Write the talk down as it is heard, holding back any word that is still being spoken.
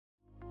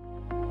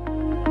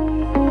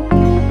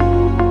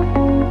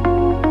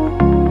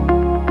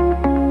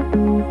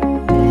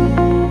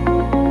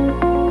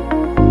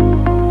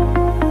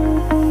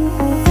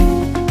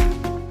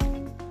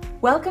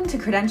Welcome to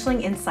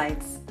Credentialing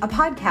Insights, a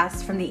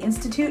podcast from the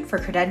Institute for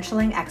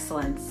Credentialing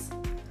Excellence.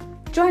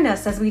 Join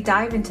us as we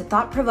dive into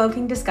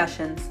thought-provoking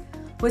discussions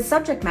with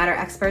subject matter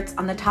experts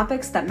on the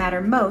topics that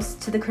matter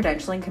most to the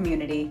credentialing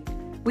community.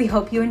 We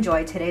hope you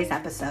enjoy today's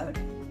episode.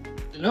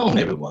 Good afternoon,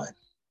 everyone,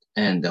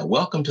 and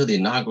welcome to the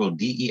inaugural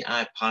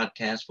DEI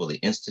podcast for the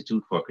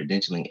Institute for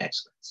Credentialing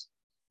Excellence.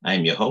 I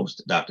am your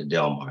host, Dr.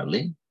 Delmar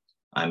I.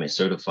 I'm a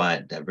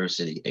certified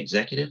diversity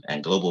executive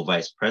and global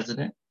vice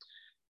president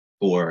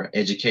for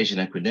education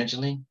and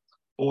credentialing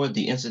for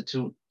the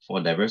Institute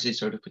for Diversity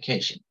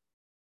Certification.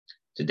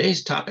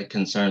 Today's topic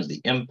concerns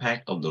the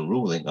impact of the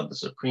ruling of the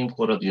Supreme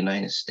Court of the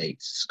United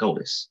States,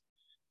 SCOTUS,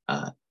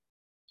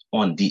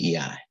 on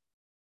DEI.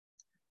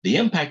 The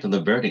impact of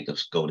the verdict of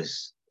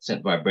SCOTUS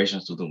sent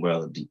vibrations through the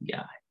world of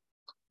DEI.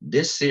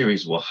 This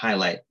series will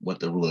highlight what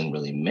the ruling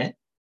really meant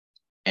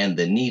and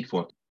the need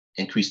for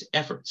increased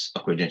efforts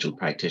of credentialed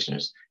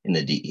practitioners in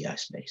the DEI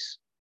space.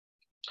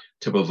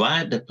 To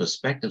provide the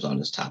perspectives on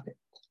this topic,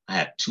 I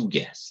have two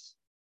guests,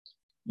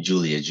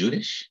 Julia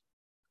Judish,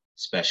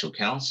 Special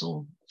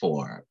Counsel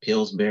for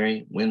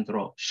Pillsbury,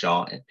 Winthrop,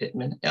 Shaw, and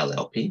Pittman,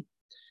 LLP,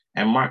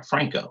 and Mark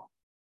Franco,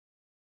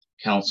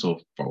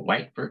 Counsel for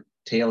Whiteford,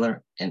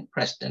 Taylor, and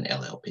Preston,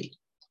 LLP.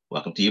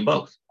 Welcome to you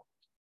both.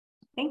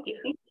 Thank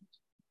you.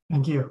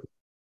 Thank you.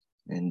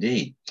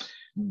 Indeed.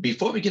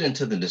 Before we get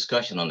into the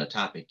discussion on the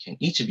topic, can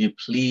each of you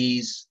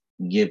please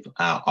give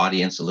our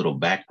audience a little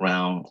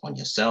background on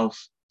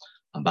yourself,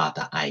 about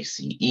the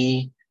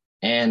I.C.E.,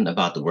 and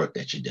about the work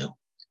that you do?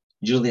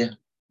 Julia,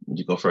 would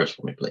you go first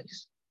for me,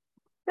 please?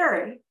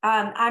 Sure.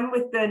 I'm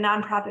with the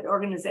nonprofit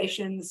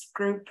organizations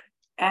group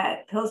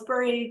at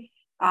Pillsbury,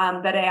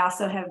 but I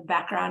also have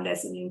background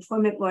as an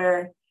employment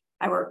lawyer.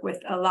 I work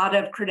with a lot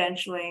of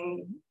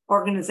credentialing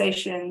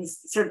organizations,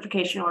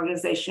 certification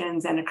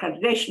organizations, and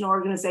accreditation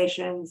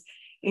organizations,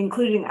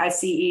 including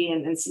I.C.E.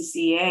 and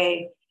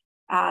NCCA.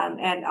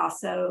 And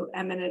also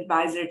I'm an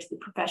advisor to the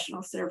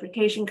Professional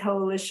Certification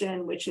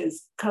Coalition, which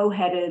is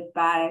co-headed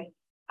by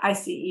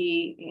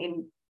I.C.E.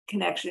 in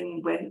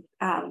connection with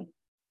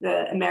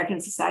the American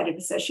Society of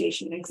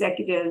Association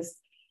Executives.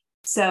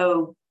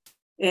 So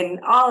in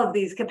all of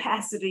these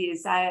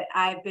capacities,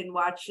 I've been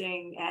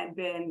watching and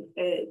been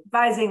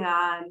advising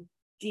on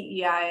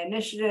DEI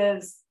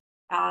initiatives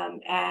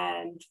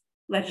and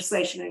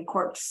legislation and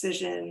court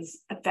decisions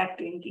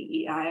affecting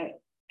DEI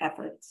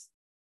efforts.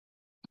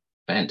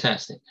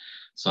 Fantastic.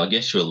 So I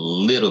guess you're a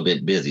little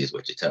bit busy is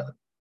what you're telling me.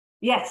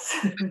 Yes.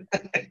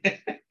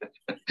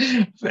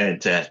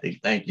 Fantastic.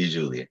 Thank you,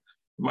 Julia.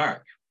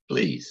 Mark,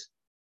 please.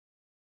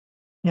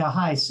 Yeah,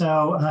 hi.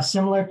 So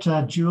similar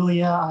to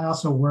Julia, I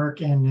also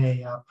work in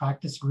a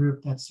practice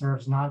group that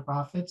serves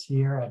nonprofits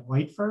here at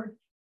Whiteford.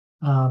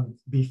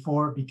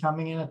 Before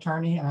becoming an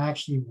attorney, I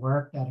actually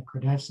worked at a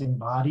credentialing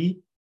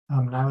body,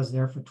 and I was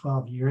there for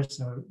 12 years,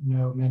 so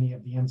know many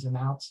of the ins and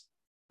outs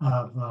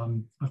of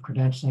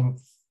credentialing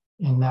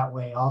in that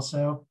way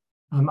also.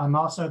 I'm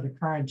also the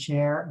current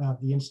chair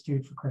of the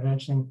Institute for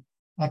Credentialing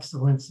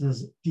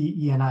Excellence's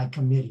DE&I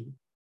committee,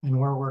 and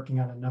we're working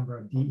on a number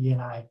of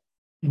DE&I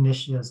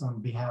initiatives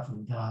on behalf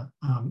of the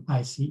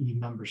I.C.E.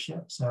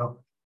 membership. So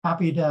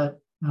happy to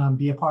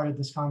be a part of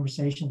this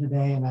conversation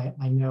today, and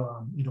I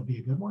know it'll be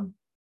a good one.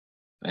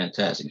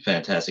 Fantastic,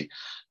 fantastic.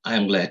 I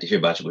am glad to hear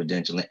about your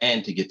credentialing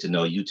and to get to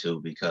know you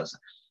too, because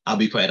I'll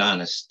be quite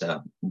honest,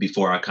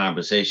 before our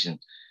conversation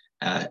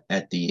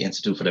at the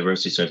Institute for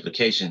Diversity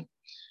Certification,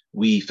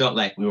 we felt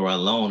like we were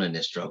alone in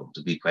this struggle,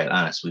 to be quite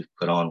honest. We've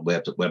put on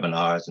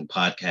webinars and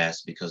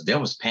podcasts because there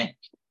was panic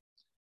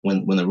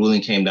when the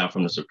ruling came down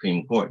from the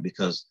Supreme Court,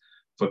 because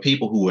for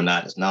people who were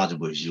not as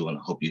knowledgeable as you, and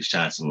I hope you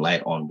shine some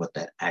light on what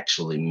that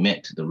actually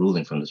meant, the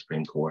ruling from the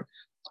Supreme Court,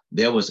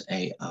 there was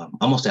a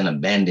almost an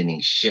abandoning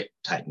ship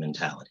type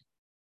mentality.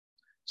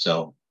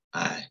 So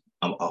I'm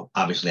going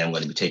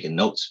to be taking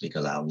notes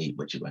because I'll need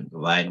what you're going to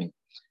provide me.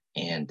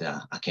 And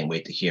I can't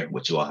wait to hear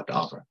what you all have to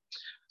offer.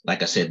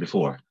 Like I said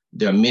before,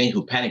 there are many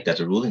who panicked at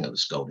the ruling of the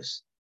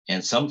SCOTUS,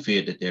 and some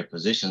feared that their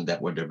positions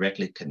that were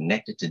directly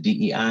connected to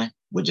DEI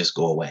would just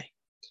go away.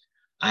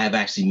 I have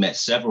actually met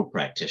several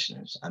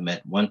practitioners. I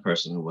met one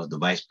person who was the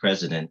vice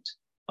president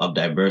of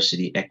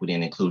diversity, equity,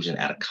 and inclusion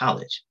at a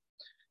college.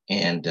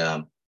 And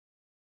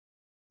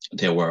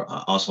there were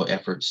also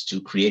efforts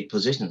to create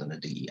positions under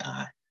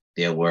DEI.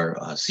 There were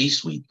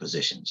C-suite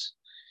positions.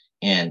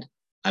 And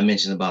I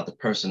mentioned about the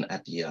person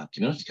at the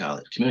community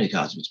college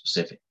to be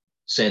specific,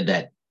 said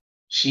that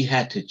she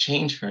had to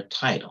change her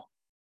title.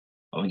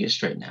 I'm gonna get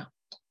straight now,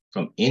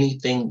 from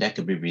anything that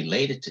could be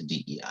related to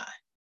DEI,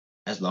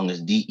 as long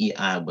as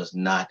DEI was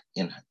not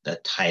in the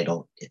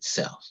title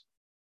itself.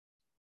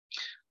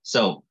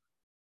 So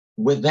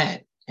with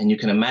that, and you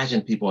can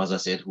imagine people, as I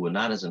said, who are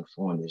not as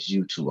informed as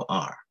you two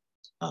are,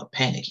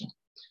 panicking.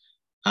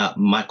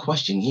 My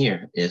question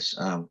here is,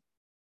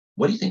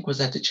 what do you think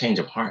was at the change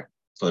of heart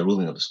for the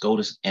ruling of the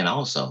SCOTUS? And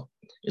also,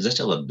 is there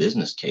still a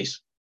business case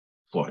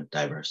for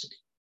diversity?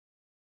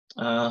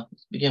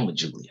 Let's begin with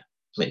Julia,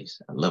 please.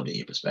 I'd love to hear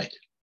your perspective.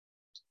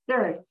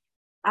 Sure.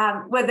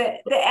 Well,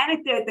 the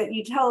anecdote that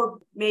you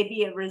told may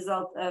be a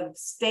result of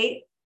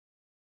state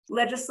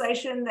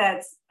legislation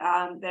that's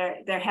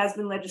there has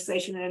been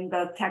legislation in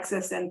both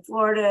Texas and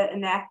Florida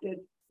enacted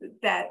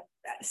that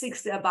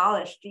seeks to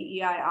abolish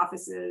DEI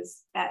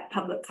offices at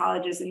public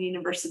colleges and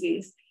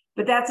universities.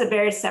 But that's a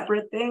very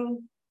separate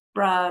thing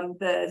from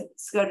the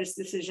SCOTUS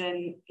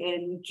decision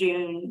in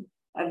June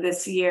of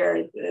this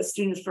year, the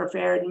Students for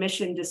Fair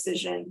Admission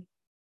decision.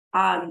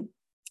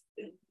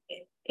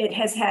 It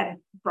has had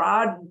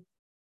broad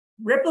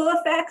ripple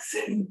effects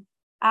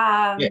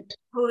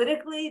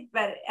politically,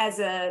 but as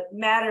a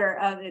matter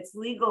of its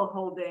legal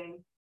holding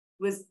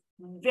was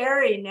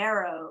very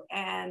narrow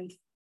and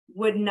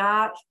would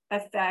not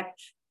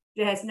affect,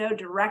 it has no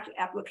direct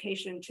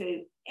application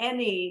to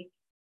any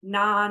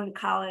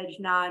non-college,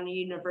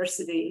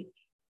 non-university.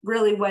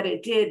 Really what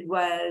it did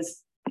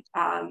was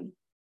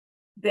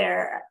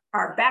there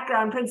are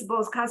background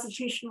principles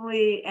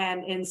constitutionally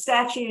and in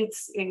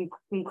statutes,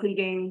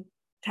 including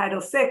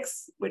Title VI,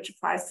 which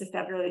applies to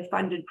federally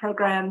funded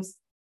programs,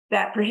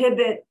 that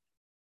prohibit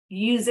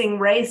using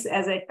race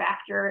as a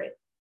factor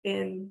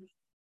in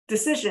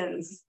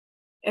decisions,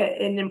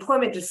 in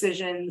employment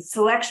decisions,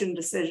 selection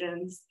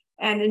decisions,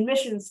 and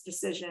admissions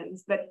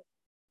decisions. But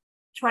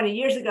 20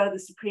 years ago, the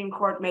Supreme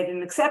Court made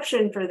an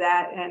exception for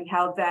that and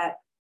held that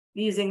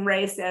using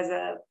race as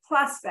a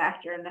plus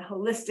factor in the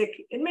holistic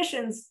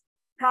admissions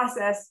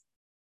process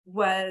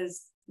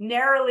was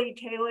narrowly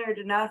tailored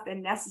enough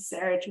and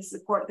necessary to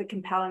support the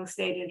compelling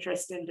state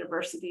interest in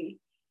diversity.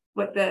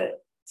 What the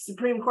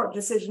Supreme Court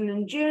decision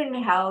in June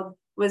held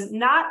was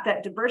not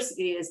that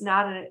diversity is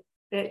not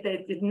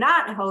it did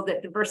not hold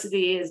that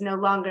diversity is no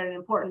longer an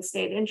important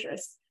state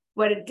interest.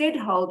 What it did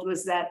hold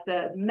was that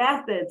the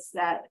methods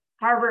that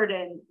Harvard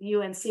and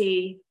UNC,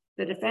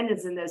 the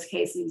defendants in those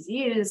cases,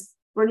 used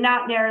were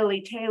not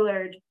narrowly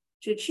tailored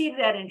to achieve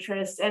that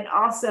interest, and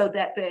also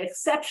that the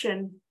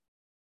exception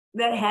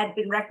that had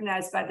been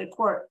recognized by the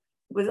court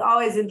was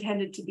always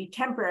intended to be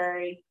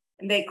temporary,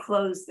 and they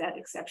closed that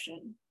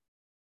exception.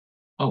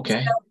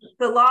 Okay. So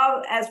the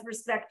law as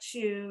respect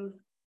to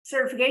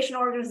certification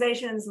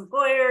organizations,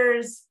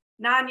 employers,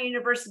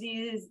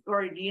 non-universities,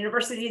 or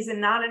universities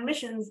and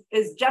non-admissions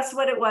is just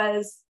what it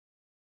was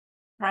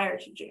prior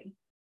to June.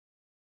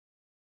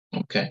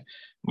 Okay.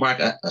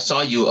 Mark, I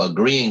saw you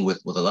agreeing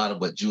with a lot of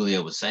what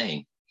Julia was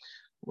saying.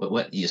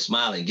 What you're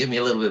smiling. Give me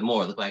a little bit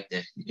more. Look like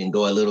that you can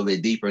go a little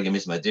bit deeper, give me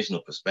some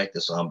additional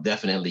perspective. So I'm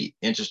definitely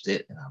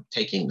interested and I'm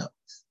taking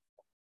notes.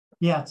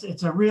 Yeah,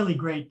 it's a really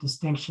great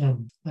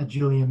distinction that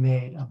Julia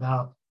made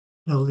about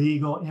the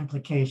legal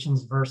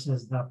implications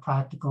versus the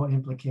practical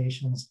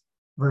implications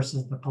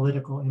versus the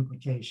political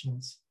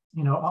implications.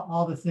 You know,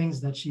 all the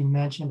things that she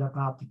mentioned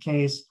about the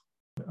case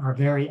are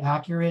very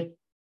accurate.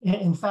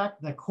 In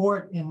fact, the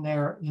court in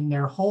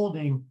their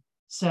holding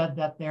said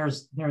that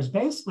there's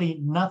basically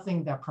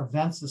nothing that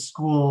prevents a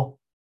school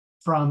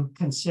from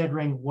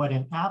considering what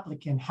an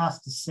applicant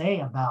has to say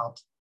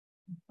about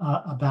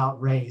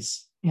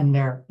race in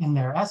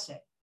their essay.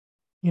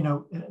 You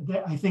know,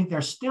 I think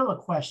there's still a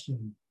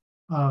question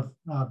of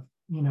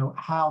you know,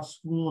 how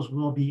schools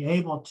will be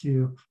able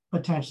to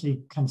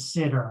potentially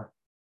consider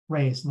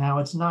race. Now,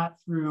 it's not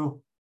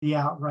through the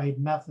outright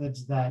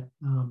methods that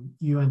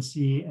UNC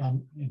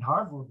and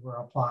Harvard were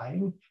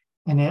applying.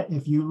 And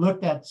if you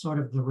looked at sort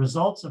of the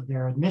results of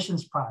their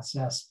admissions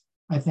process,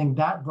 I think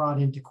that brought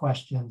into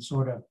question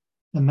sort of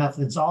the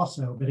methods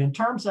also. But in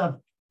terms of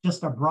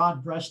just a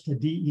broad brush to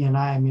DE&I,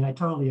 I mean, I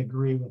totally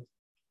agree with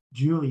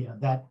Julia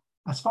that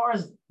as far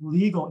as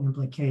legal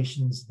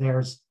implications,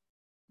 there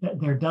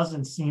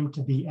doesn't seem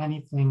to be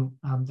anything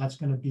that's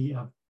going to be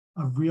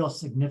of real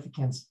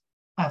significance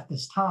at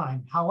this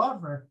time.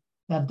 However,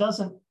 that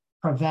doesn't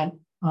prevent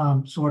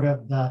sort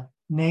of the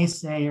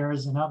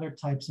naysayers and other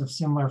types of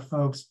similar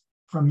folks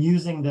from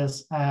using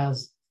this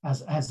as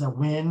a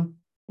win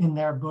in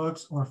their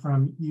books, or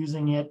from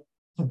using it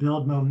to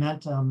build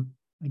momentum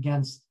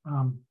against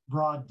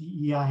broad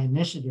DEI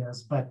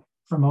initiatives. But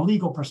from a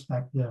legal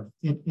perspective,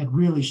 it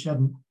really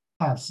shouldn't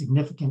have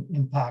significant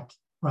impact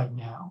right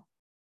now.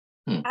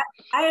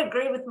 I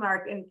agree with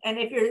Mark, and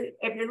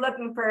if you're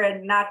looking for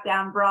a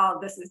knockdown brawl,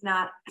 this is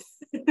not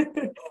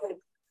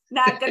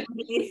not going to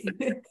be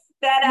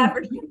that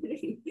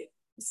opportunity.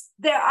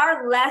 There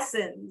are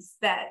lessons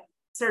that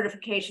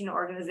certification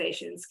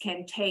organizations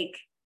can take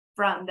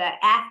from the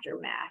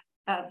aftermath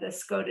of the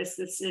SCOTUS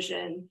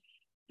decision.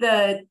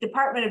 The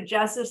Department of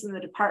Justice and the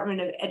Department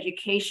of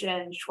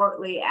Education,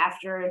 shortly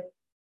after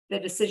the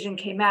decision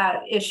came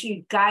out,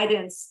 issued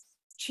guidance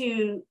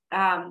to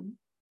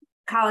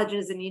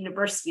colleges and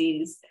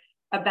universities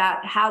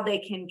about how they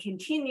can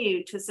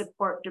continue to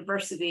support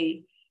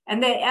diversity.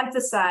 And they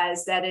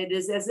emphasize that it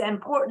is as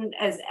important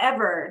as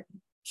ever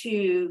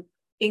to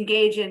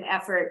engage in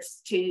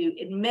efforts to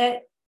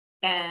admit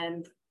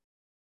and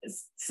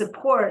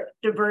support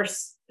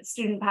diverse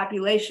student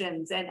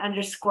populations, and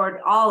underscored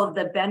all of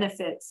the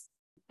benefits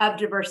of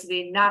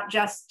diversity, not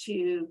just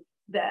to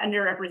the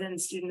underrepresented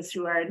students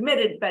who are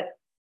admitted, but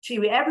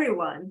to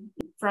everyone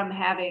from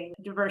having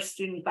a diverse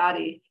student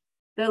body.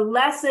 the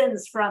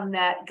lessons from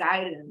that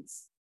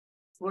guidance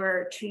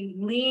were to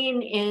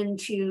lean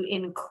into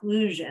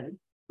inclusion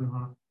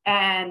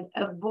and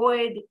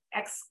avoid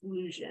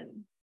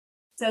exclusion.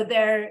 So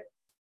their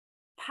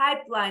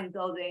pipeline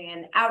building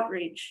and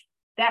outreach,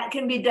 that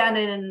can be done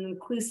in an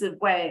inclusive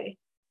way,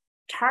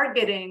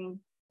 targeting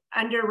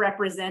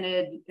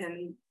underrepresented,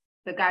 in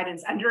the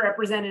guidance,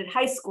 underrepresented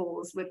high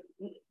schools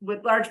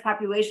with large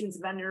populations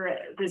of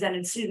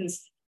underrepresented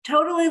students.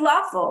 Totally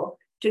lawful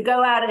to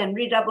go out and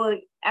redouble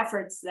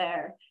efforts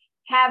there,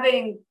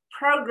 having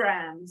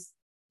programs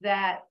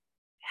that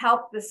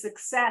help the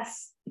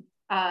success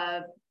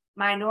of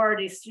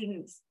minority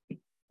students,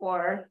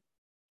 or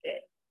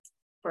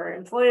for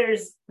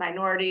employers,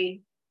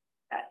 minority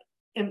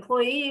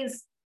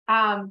employees.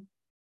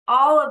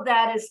 All of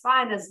that is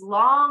fine as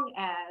long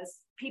as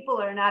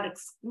people are not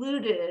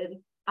excluded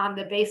on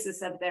the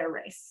basis of their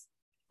race.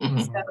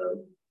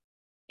 So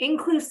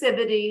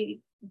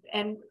inclusivity,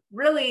 and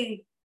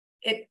really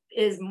it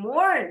is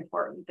more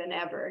important than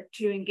ever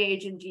to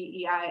engage in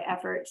DEI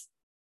efforts,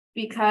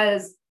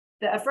 because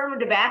the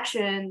affirmative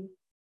action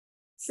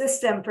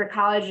system for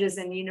colleges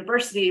and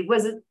universities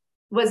was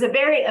a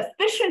very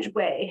efficient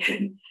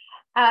way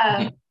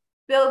of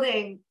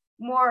building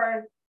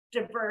more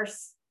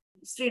diverse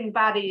student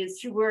bodies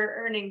who were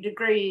earning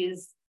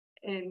degrees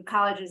in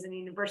colleges and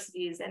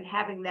universities and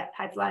having that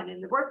pipeline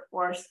in the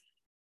workforce.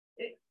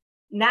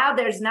 Now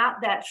there's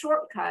not that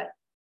shortcut.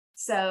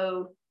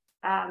 So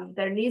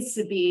there needs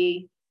to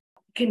be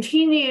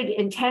continued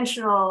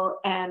intentional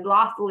and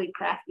lawfully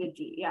crafted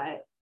DEI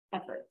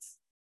efforts.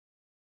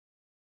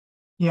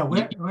 Yeah,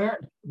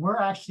 we're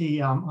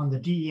actually on the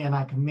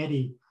DE&I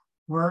committee.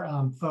 We're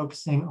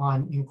focusing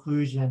on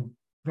inclusion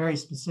very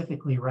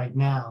specifically right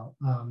now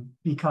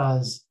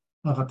because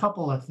of a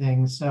couple of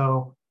things.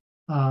 So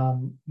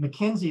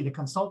McKinsey, the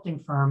consulting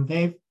firm,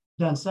 they've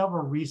done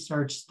several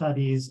research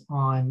studies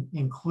on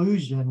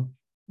inclusion,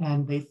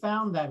 and they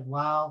found that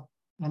while,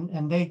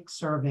 and they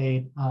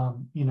surveyed,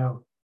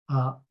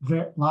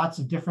 lots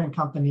of different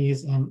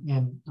companies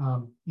in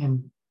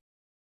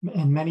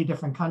many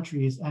different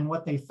countries. And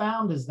what they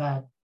found is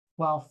that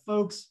while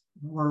folks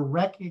were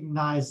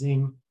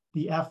recognizing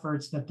the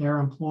efforts that their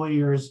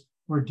employers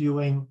were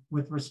doing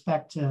with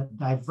respect to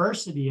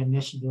diversity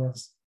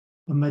initiatives,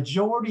 the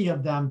majority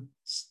of them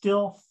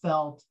still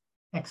felt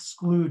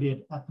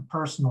excluded at the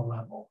personal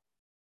level.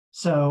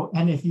 So,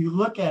 and if you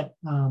look at,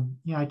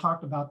 I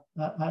talked about,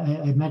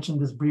 I mentioned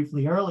this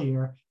briefly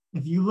earlier,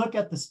 if you look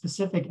at the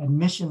specific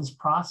admissions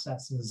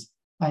processes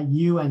at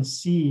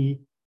UNC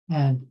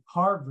and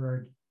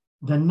Harvard,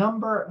 the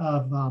number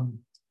of,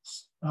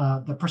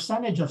 the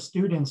percentage of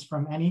students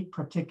from any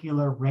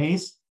particular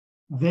race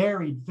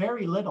varied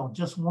very little,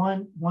 just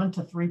 1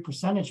 to 3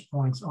 percentage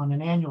points on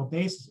an annual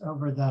basis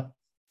over the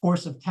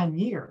course of 10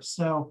 years.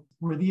 So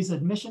were these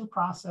admission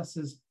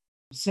processes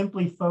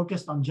simply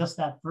focused on just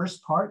that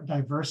first part,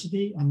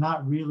 diversity, and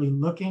not really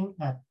looking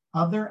at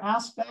other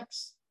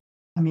aspects?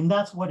 I mean,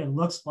 that's what it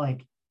looks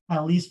like,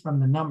 at least from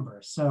the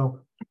numbers. So,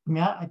 I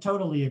mean, I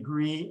totally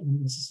agree.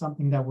 And this is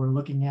something that we're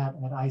looking at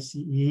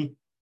I.C.E.,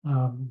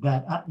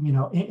 that,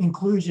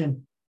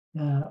 inclusion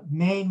there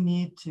may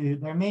need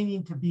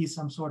to be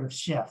some sort of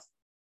shift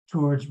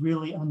towards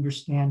really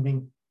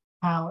understanding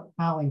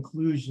how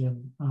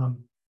inclusion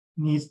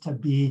needs to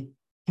be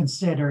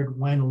considered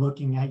when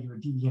looking at your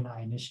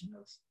DE&I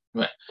initiatives.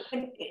 Right.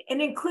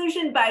 And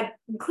inclusion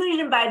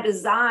by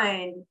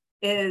design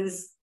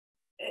is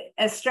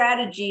a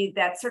strategy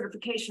that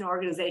certification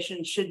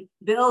organizations should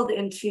build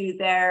into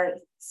their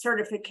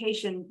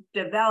certification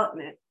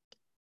development.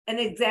 An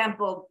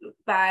example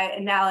by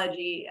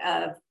analogy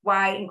of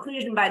why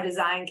inclusion by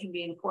design can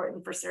be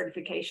important for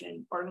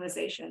certification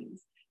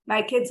organizations.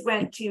 My kids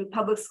went to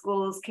public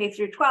schools K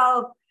through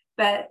 12,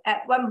 but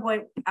at one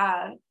point,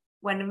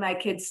 one of my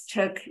kids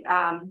took,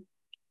 I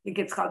think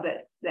it's called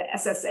the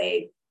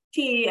SSAT,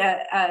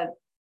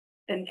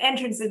 an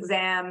entrance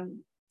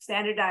exam,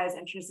 standardized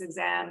entrance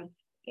exam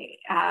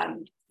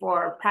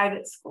for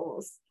private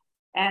schools.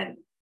 And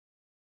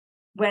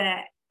when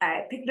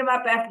I picked him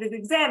up after the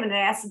exam and I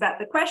asked about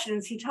the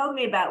questions, he told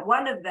me about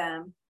one of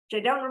them,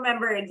 which I don't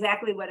remember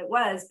exactly what it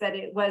was, but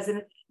it was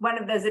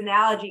one of those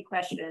analogy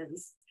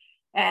questions.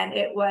 And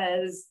it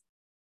was,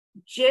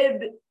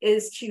 jib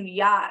is to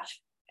yacht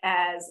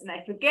as, and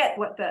I forget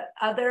what the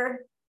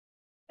other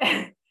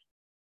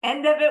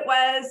end of it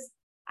was.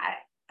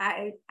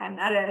 I'm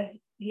not a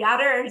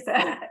yachter,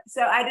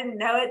 so I didn't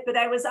know it, but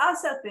I was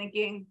also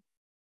thinking,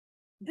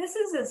 this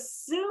is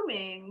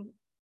assuming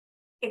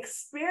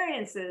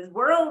experiences,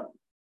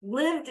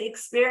 lived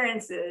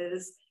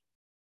experiences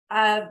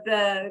of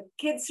the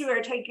kids who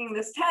are taking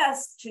this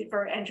test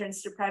for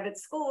entrance to private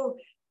school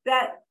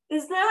that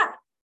is not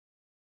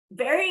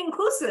very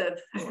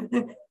inclusive.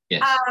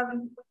 Yes.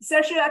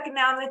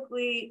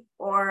 Socioeconomically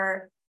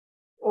or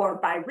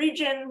by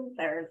region.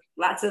 There are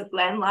lots of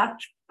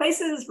landlocked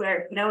places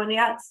where no one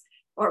yachts,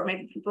 or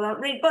maybe people don't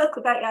read books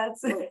about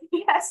yachts.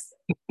 Yes.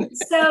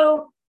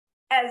 So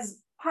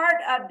as part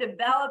of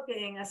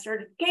developing a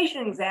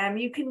certification exam,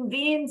 you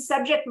convene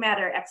subject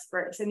matter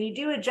experts and you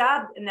do a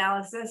job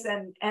analysis,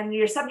 and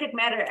your subject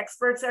matter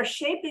experts are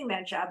shaping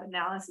that job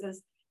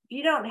analysis. If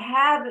you don't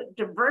have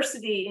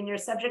diversity in your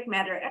subject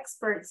matter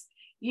experts,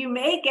 you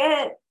may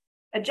get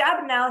a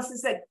job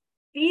analysis that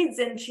feeds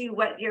into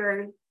what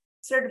your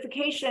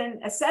certification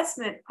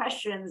assessment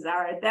questions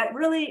are that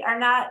really are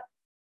not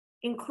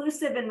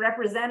inclusive and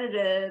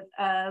representative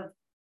of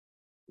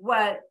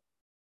what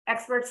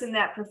experts in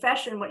that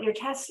profession, what you're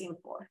testing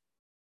for.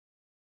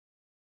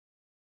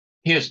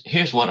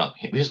 Here's what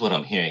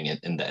I'm hearing,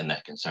 and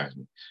that concerns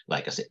me.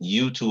 Like I said,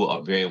 you two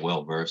are very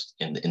well versed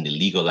in the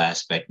legal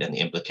aspect and the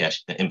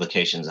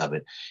implications of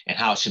it, and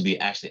how it should be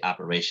actually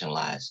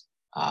operationalized.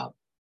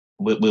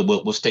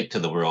 We'll stick to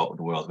the world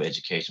of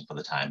education for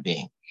the time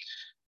being,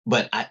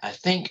 but I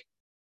think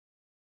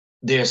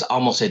there's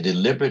almost a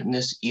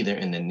deliberateness either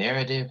in the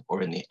narrative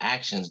or in the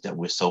actions that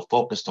we're so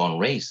focused on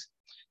race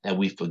that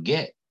we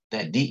forget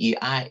that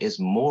DEI is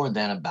more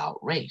than about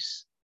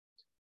race.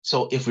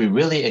 So if we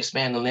really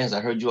expand the lens,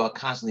 I heard you all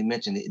constantly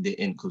mention the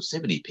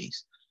inclusivity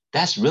piece.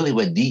 That's really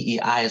what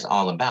DEI is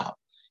all about,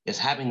 is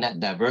having that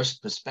diverse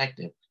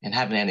perspective and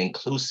having an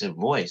inclusive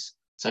voice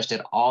such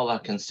that all are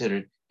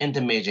considered in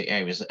the major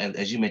areas,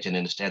 as you mentioned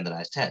in the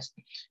standardized test.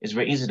 It's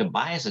very easy to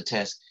bias a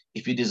test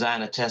if you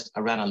design a test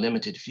around a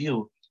limited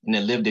few and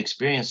the lived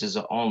experiences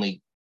are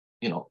only,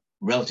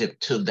 relative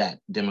to that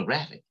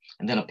demographic,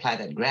 and then apply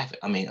that graphic.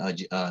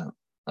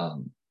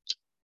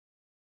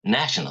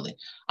 Nationally,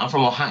 I'm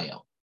from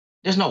Ohio.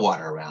 There's no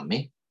water around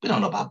me. We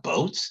don't know about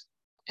boats.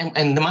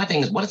 And my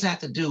thing is, what does that have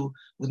to do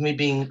with me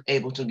being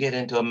able to get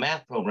into a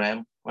math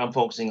program where I'm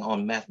focusing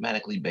on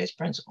mathematically based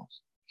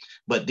principles?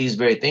 But these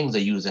very things are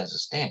used as a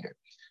standard.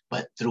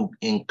 But through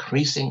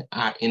increasing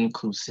our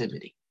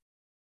inclusivity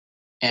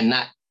and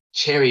not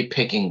cherry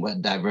picking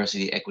what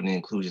diversity, equity, and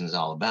inclusion is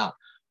all about,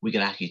 we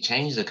can actually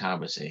change the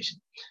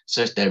conversation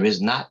such there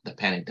is not the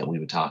panic that we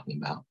were talking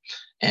about.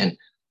 And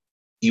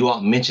you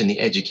all mentioned the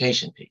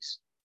education piece,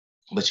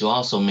 but you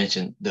also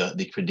mentioned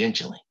the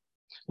credentialing,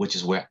 which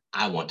is where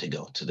I want to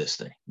go to this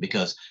thing,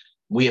 because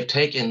we have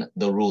taken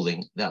the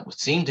ruling that would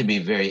seem to be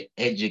very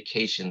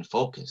education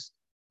focused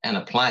and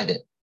applied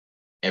it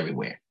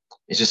everywhere.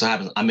 It just so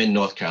happens I'm in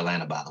North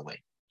Carolina, by the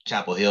way.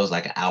 Chapel Hill is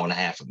like an hour and a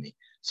half from me.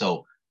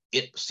 So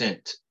it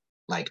sent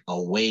like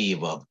a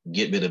wave of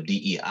get rid of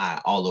DEI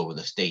all over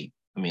the state.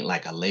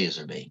 Like a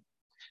laser beam,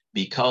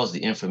 because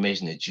the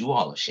information that you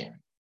all are sharing,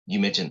 you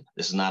mentioned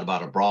this is not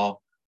about a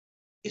brawl.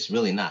 It's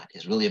really not.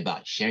 It's really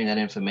about sharing that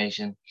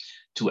information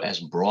to as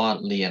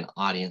broadly an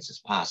audience as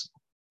possible.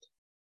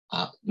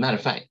 Matter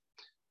of fact,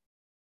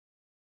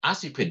 I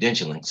see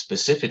credentialing,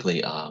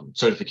 specifically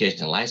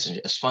certification and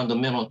licensure, as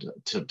fundamental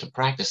to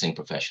practicing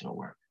professional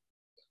work.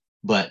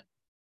 But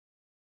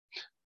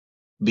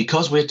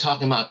because we're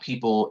talking about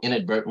people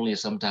inadvertently or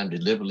sometimes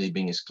deliberately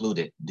being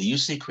excluded, do you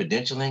see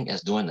credentialing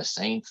as doing the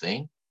same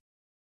thing?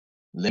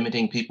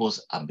 Limiting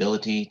people's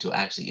ability to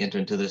actually enter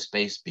into this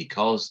space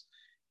because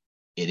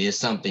it is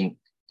something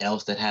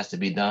else that has to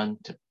be done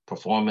to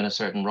perform in a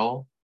certain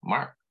role?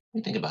 Mark,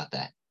 what do you think about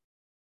that?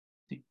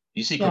 Do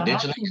you see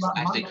credentialing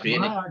actually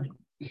creating?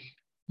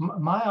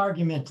 My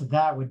argument to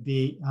that would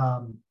be,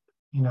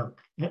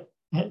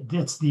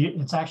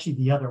 it's actually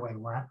the other way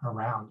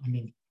around.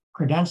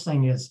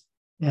 Credentialing is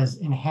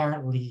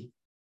inherently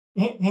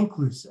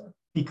inclusive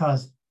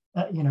because,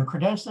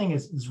 credentialing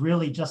is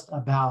really just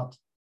about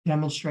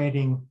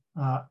demonstrating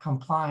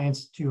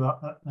compliance to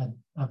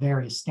a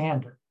various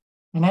standard.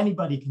 And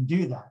anybody can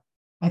do that.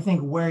 I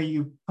think where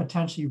you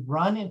potentially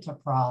run into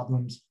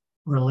problems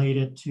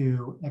related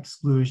to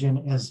exclusion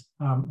is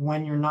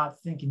when you're not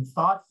thinking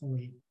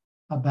thoughtfully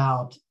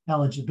about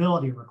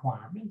eligibility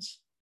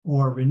requirements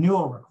or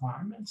renewal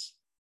requirements.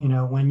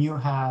 When you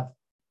have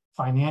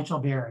financial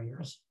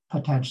barriers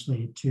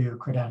potentially to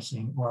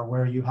credentialing, or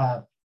where you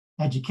have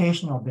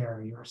educational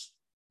barriers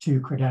to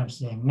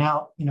credentialing.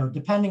 Now,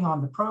 depending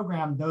on the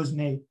program, those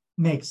may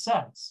make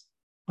sense,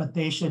 but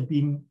they should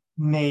be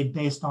made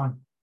based on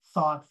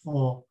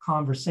thoughtful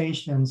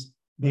conversations,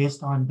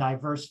 based on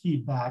diverse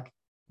feedback,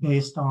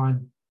 based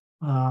on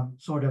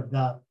sort of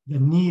the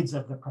needs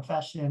of the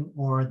profession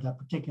or the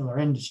particular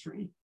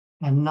industry,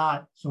 and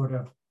not sort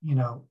of,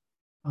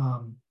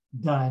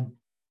 done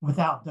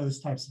without those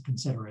types of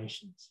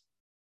considerations.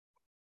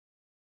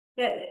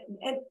 Yeah,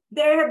 and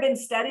there have been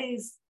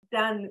studies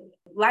done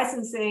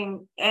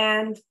licensing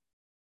and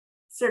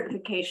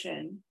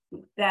certification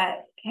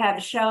that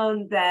have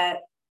shown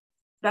that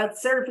both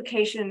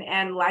certification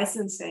and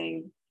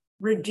licensing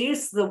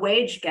reduce the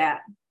wage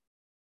gap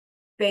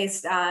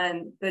based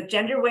on the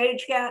gender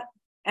wage gap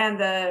and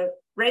the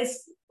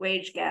race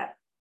wage gap.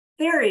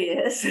 Theory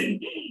is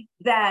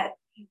that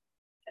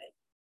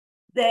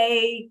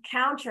they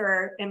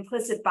counter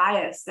implicit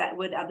bias that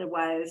would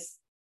otherwise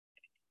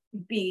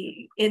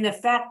be in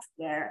effect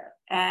there,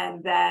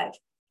 and that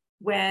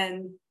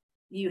when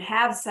you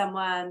have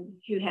someone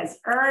who has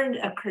earned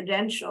a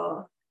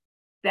credential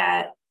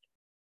that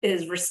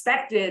is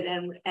respected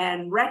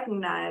and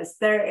recognized,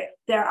 there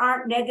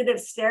aren't negative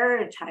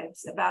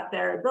stereotypes about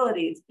their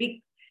abilities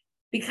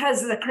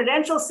because the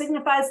credential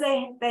signifies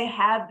they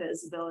have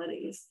those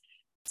abilities.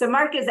 So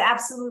Mark is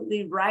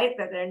absolutely right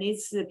that there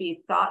needs to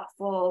be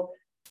thoughtful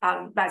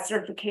by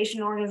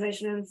certification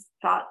organizations,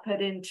 thought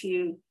put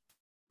into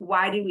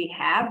why do we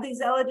have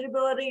these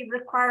eligibility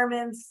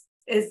requirements?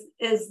 Is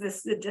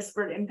this the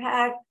disparate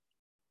impact?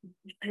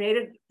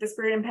 Creative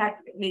disparate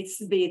impact needs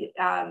to be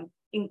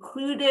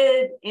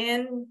included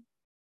in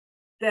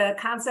the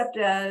concept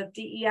of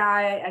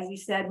DEI, as you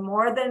said,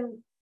 more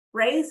than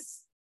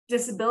race,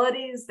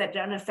 disabilities that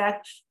don't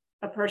affect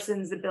a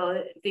person's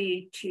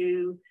ability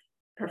to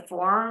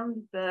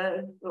perform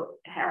or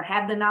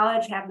have the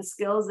knowledge, have the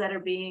skills that are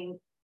being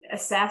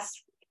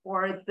assessed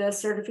for the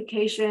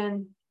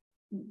certification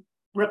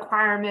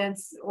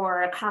requirements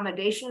or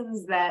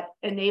accommodations that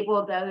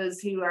enable those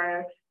who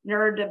are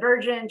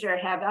neurodivergent or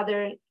have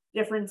other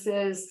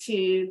differences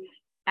to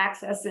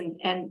access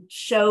and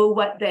show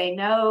what they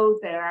know.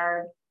 There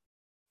are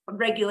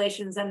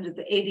regulations under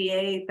the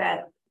ADA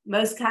that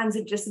most kinds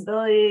of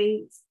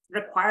disabilities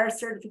require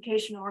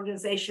certification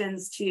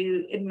organizations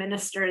to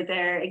administer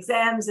their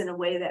exams in a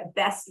way that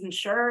best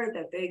ensure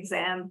that the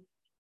exam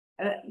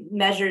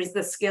measures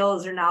the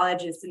skills or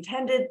knowledge it's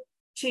intended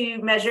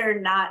to measure,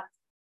 not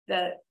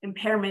the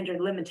impairment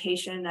or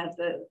limitation of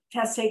the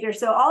test taker.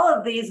 So all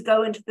of these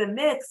go into the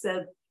mix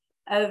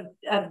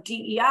of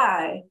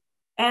DEI,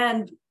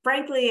 and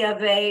frankly,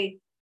 of a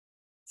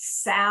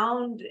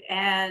sound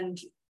and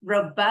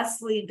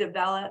robustly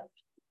developed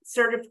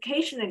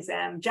certification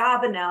exam,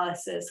 job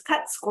analysis,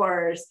 cut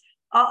scores,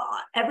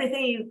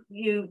 everything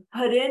you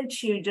put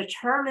into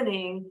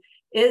determining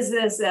is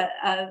this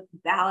a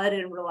valid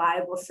and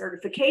reliable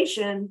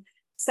certification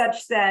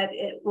such that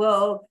it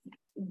will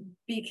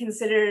be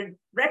considered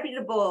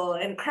reputable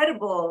and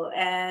credible,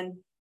 and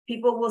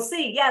people will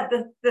see, yeah,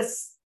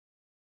 this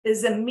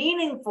is a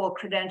meaningful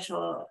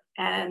credential,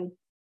 and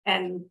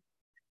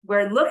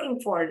we're looking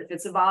for it if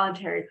it's a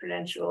voluntary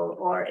credential,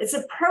 or it's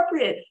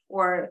appropriate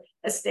for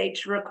a state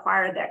to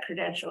require that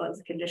credential as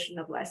a condition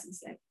of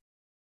licensing.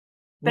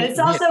 But it's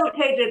also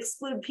okay to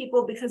exclude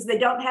people because they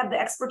don't have the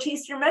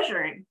expertise you're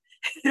measuring,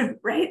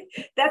 right?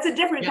 That's a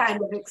different kind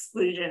of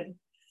exclusion.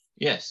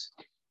 Yes.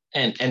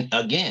 And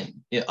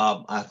again,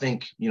 I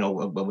think,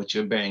 what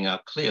you're bearing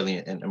out clearly,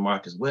 and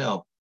Mark as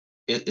well,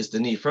 is the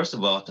need, first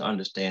of all, to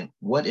understand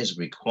what is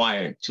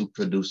required to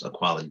produce a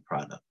quality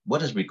product.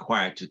 What is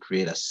required to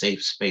create a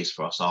safe space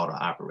for us all to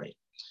operate?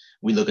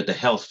 We look at the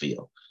health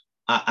field.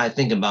 I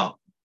think about,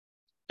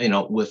 I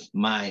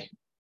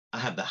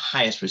have the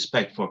highest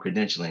respect for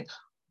credentialing.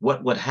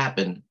 What would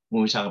happen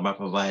when we talk about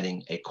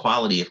providing a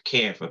quality of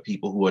care for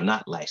people who are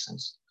not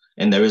licensed,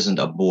 and there isn't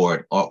a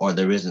board or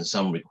there isn't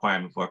some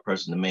requirement for a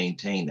person to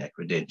maintain that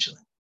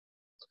credentialing?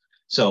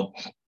 So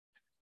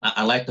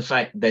I like the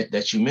fact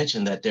that you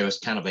mentioned that there is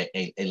kind of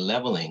a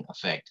leveling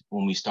effect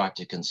when we start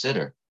to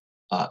consider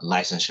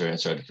licensure and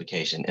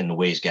certification and the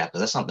wage gap,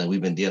 because that's something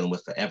we've been dealing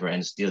with forever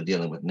and still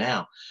dealing with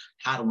now.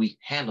 How do we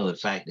handle the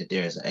fact that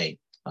there is a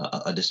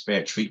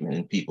disparate treatment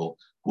in people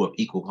who have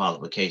equal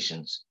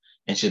qualifications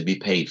and should be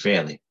paid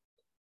fairly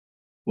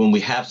when we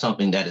have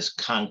something that is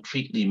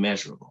concretely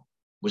measurable,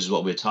 which is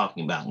what we're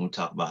talking about when we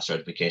talk about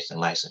certification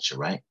and licensure,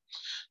 right?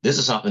 This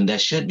is something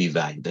that should be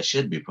valued, that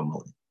should be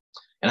promoted.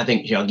 And I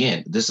think,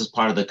 again, this is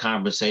part of the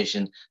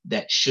conversation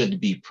that should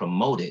be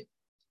promoted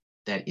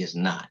that is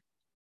not.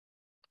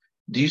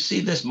 Do you see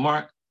this,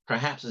 Mark,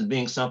 perhaps as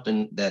being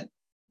something that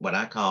what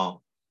I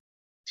call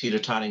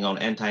teeter-totting on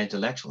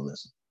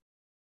anti-intellectualism?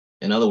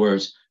 In other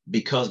words,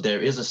 because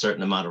there is a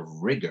certain amount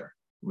of rigor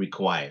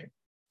required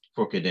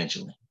for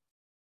credentialing.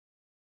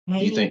 Do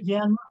you think?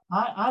 Yeah,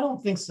 I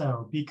don't think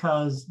so,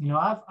 because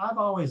I've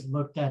always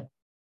looked at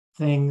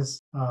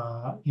things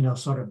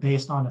sort of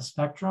based on a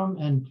spectrum,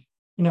 and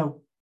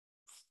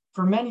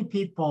for many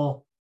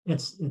people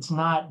it's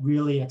not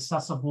really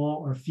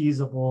accessible or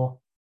feasible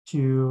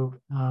to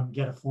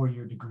get a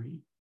 4-year degree,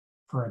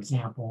 for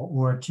example,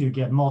 or to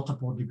get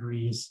multiple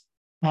degrees.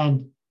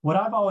 And what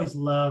I've always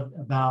loved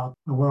about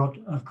the world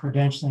of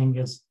credentialing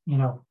is,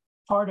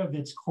 part of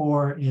its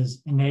core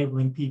is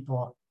enabling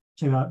people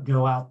to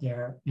go out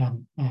there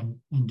and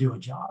do a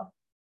job,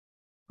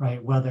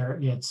 right? Whether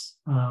it's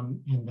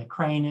in the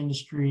crane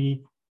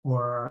industry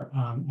or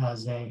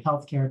as a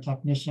healthcare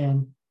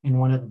technician in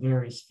one of the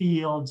various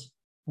fields,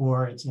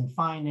 or it's in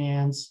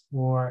finance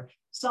or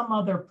some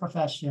other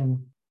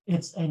profession.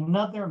 It's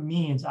another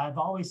means. I've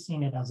always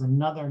seen it as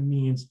another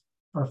means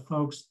for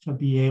folks to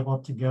be able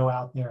to go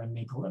out there and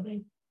make a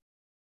living.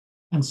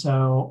 And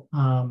so,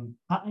 I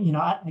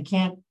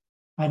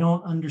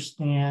don't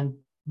understand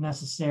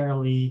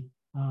necessarily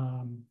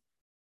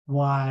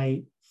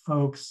why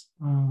folks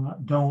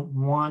don't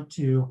want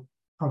to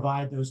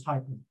provide those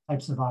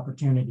types of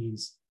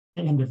opportunities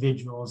to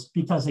individuals,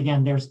 because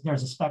again, there's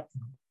a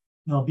spectrum.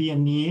 There'll be a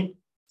need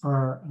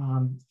for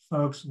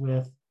folks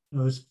with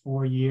those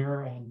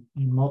 4-year and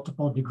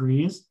multiple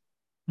degrees.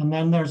 And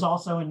then there's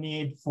also a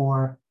need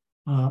for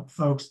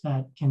folks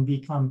that can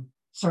become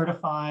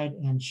certified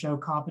and show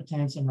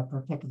competence in a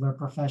particular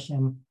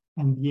profession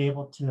and be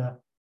able to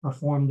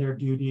perform their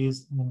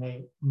duties in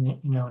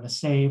a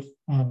safe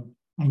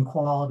and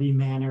quality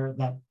manner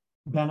that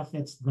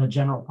benefits the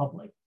general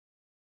public.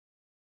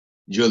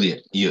 Julia,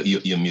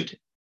 you're muted.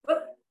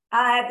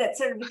 That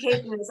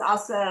certification is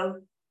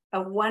also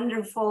a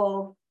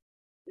wonderful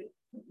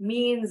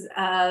means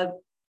of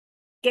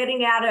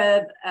getting out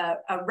of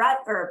a rut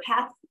or a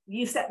path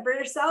you set for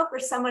yourself or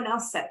someone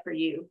else set for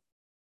you,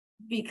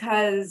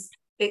 because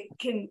it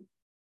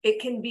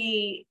can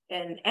be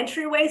an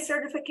entryway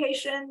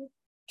certification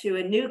to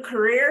a new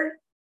career.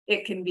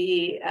 It can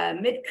be a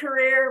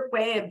mid-career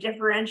way of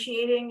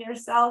differentiating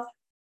yourself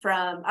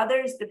from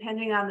others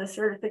depending on the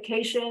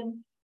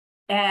certification.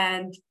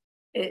 And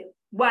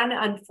one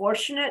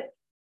unfortunate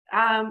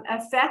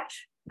effect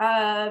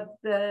of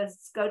the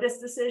SCOTUS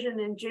decision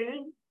in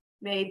June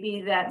may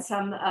be that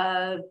some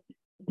of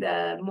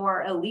the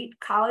more elite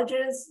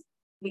colleges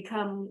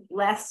become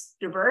less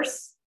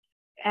diverse,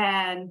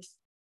 and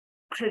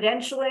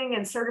credentialing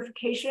and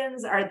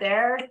certifications are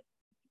there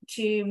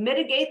to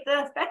mitigate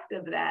the effect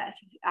of that.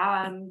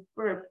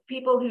 For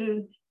people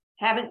who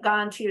haven't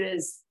gone to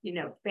as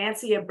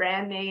fancy a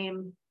brand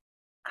name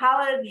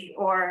college,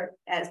 or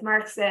as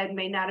Mark said,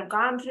 may not have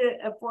gone to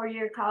a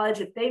four-year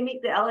college, if they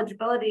meet the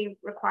eligibility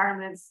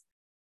requirements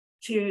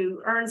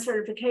to earn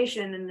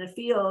certification in the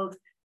field,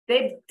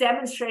 they've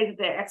demonstrated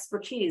their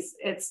expertise.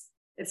 It's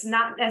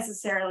not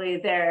necessarily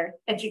their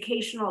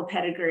educational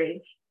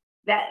pedigree,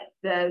 that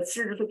the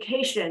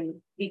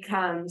certification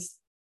becomes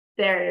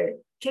their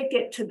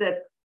ticket to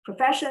the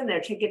profession,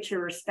 their ticket to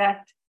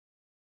respect.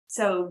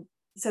 So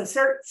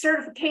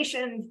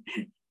certification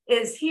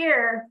is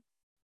here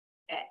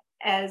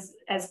as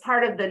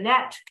part of the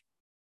net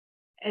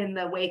in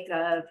the wake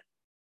of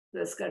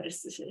the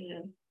SCOTUS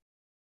decision.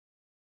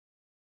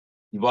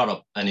 You brought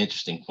up an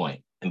interesting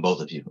point in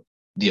both of you,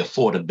 the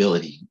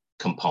affordability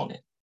component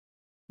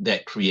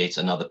that creates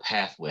another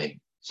pathway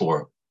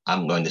for,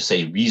 I'm going to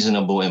say,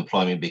 reasonable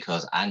employment,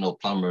 because I know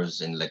plumbers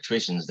and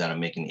electricians that are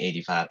making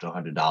 $85 to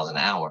 $100 an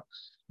hour,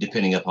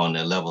 depending upon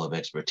their level of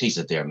expertise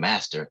that they're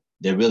master.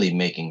 They're really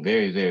making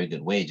very, very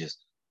good wages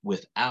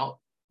without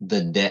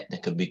the debt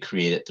that could be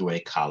created through a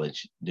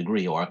college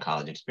degree or a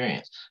college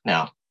experience.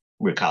 Now,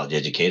 we're college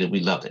educated,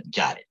 we love it,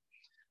 got it.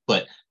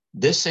 But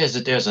this says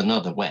that there's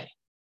another way.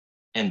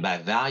 And by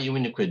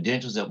valuing the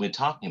credentials that we're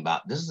talking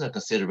about, this is a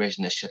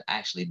consideration that should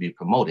actually be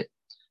promoted,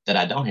 that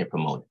I don't hear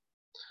promoted.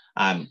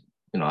 I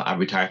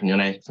retired from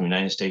the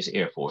United States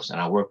Air Force, and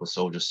I work with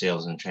soldiers,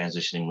 sailors, and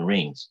transitioning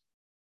Marines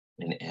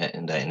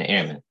and the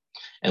airmen.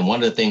 And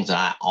one of the things that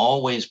I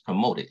always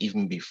promoted,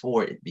 even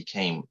before it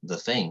became the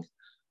thing,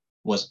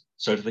 was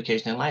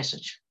certification and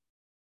licensure.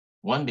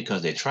 One,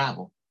 because they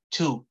travel.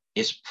 Two,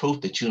 it's proof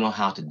that you know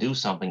how to do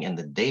something. And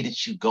the day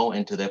that you go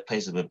into their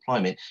place of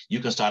employment, you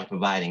can start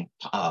providing,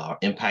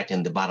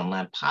 impacting the bottom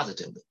line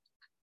positively.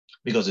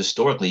 Because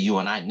historically, you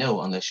and I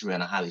know, unless you're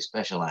in a highly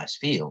specialized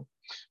field,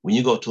 when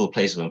you go to a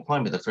place of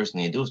employment, the first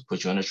thing they do is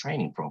put you on a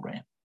training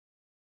program.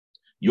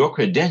 Your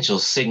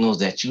credentials signals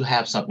that you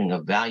have something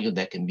of value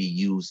that can be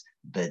used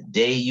the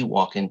day you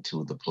walk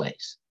into the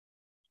place.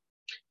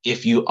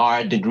 If you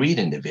are degreed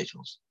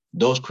individuals,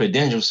 those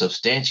credentials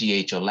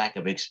substantiate your lack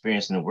of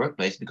experience in the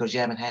workplace because you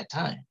haven't had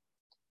time.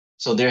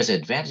 So there's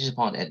advantage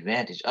upon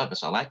advantage of it.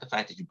 So I like the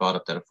fact that you brought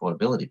up that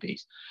affordability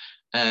piece.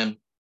 Yeah,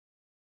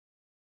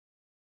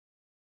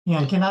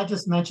 and can I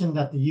just mention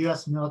that the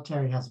U.S.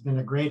 military has been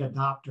a great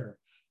adopter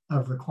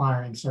of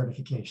requiring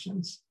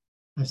certifications.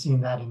 I've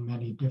seen that in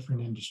many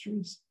different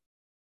industries.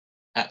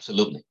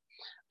 Absolutely.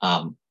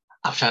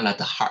 I'm trying not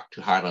to harp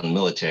too hard on the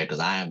military, because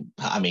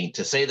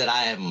to say that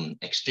I am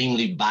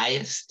extremely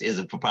biased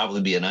is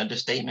probably be an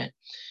understatement.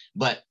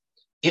 But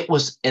it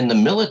was in the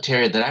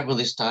military that I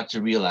really started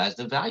to realize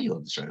the value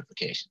of the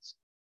certifications,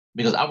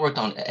 because I worked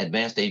on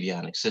advanced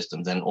avionics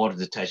systems, and in order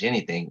to touch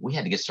anything, we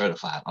had to get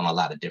certified on a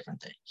lot of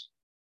different things.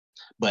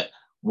 But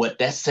what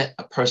that set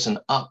a person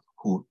up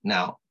who,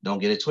 now don't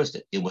get it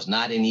twisted, it was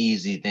not an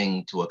easy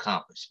thing to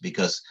accomplish,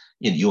 because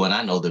you and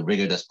I know the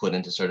rigor that's put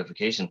into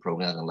certification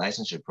programs and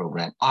licensure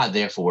programs are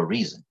there for a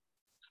reason,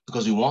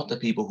 because we want the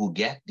people who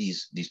get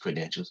these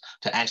credentials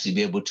to actually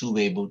be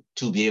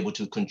able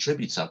to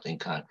contribute something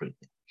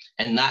concretely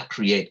and not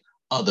create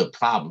other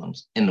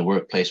problems in the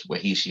workplace where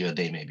he, she, or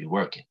they may be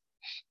working.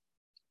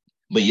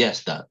 But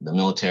yes, the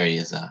military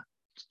is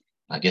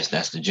I guess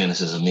that's the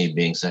genesis of me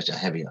being such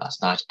a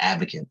staunch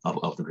advocate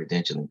of the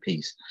credentialing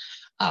piece.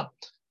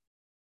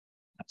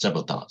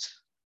 Several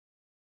thoughts.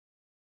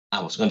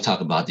 I was going to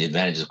talk about the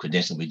advantages of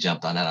credentialing. We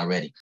jumped on that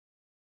already.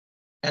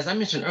 As I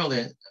mentioned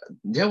earlier,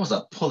 there was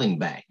a pulling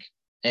back,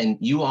 and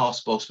you all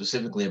spoke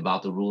specifically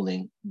about the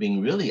ruling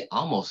being really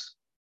almost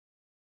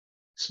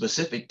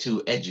specific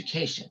to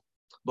education,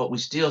 but we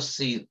still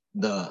see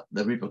the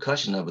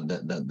repercussion of it,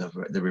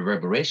 the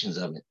reverberations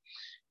of it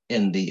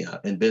in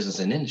business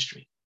and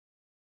industry.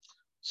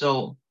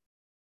 So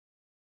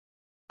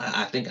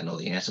I think I know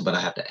the answer, but I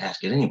have to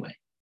ask it anyway.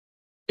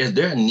 is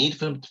there a need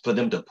for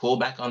them to pull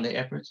back on their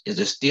efforts? Is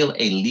there still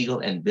a legal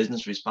and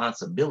business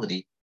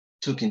responsibility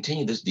to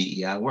continue this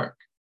DEI work?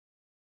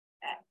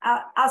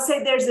 I'll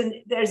say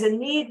there's a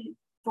need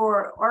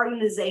for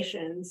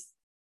organizations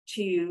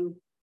to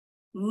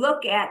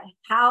look at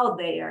how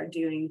they are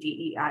doing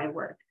DEI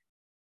work,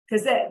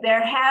 because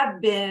there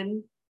have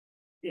been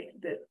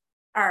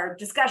our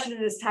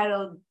discussion is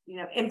titled,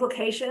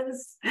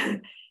 implications.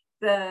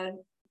 The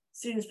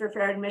Students for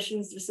Fair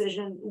Admissions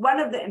decision. One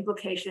of the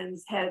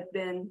implications have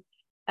been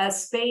a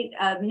spate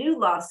of new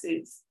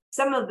lawsuits,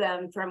 some of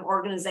them from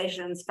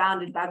organizations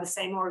founded by the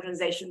same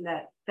organization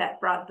that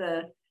brought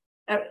the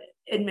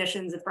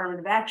admissions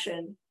affirmative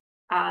action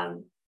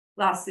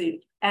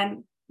lawsuit.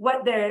 And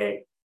what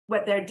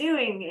they're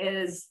doing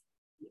is,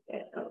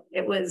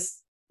 it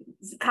was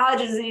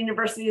colleges and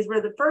universities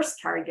were the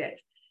first target.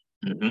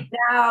 Mm-hmm.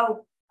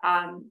 Now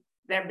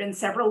there have been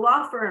several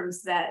law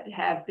firms that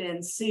have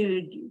been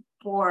sued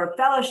for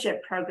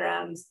fellowship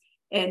programs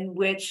in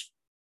which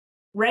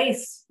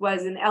race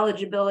was an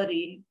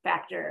eligibility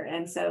factor.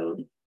 And so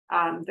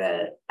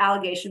the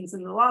allegations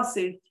in the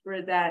lawsuit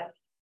were that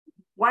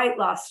white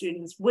law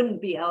students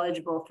wouldn't be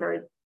eligible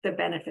for the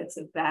benefits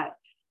of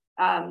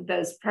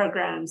those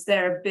programs.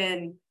 There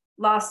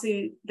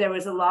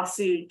was a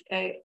lawsuit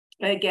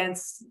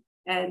against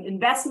an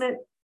investment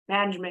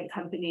management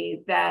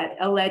company that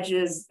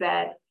alleges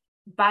that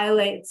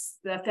violates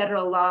the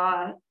federal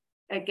law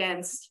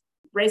against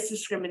race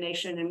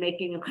discrimination and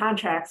making of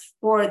contracts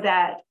for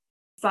that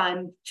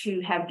fund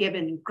to have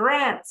given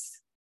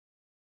grants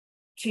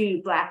to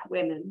Black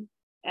women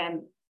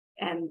and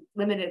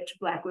limited to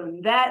Black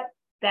women. That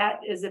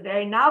is a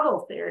very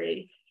novel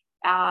theory,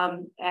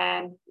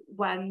 and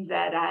one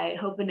that I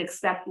hope and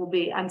expect will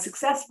be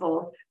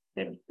unsuccessful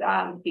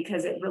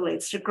because it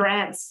relates to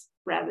grants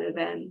rather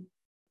than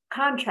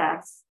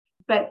contracts.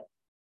 But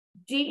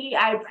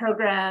DEI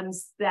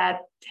programs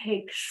that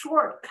take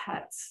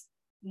shortcuts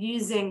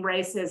using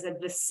race as a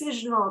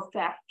decisional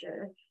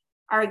factor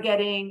are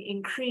getting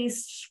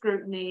increased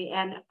scrutiny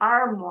and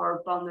are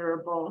more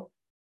vulnerable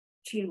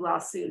to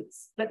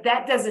lawsuits. But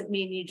that doesn't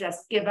mean you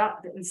just give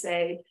up and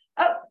say,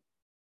 oh,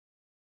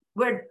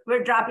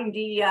 we're dropping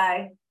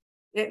DEI.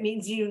 It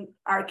means you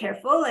are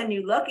careful and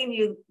you look and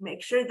you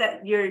make sure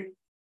that you're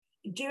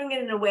doing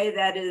it in a way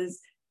that is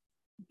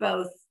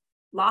both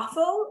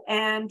lawful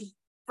and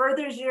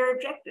furthers your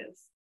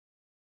objectives.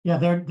 Yeah,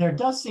 there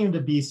does seem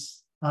to be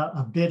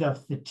a bit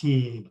of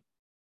fatigue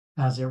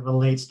as it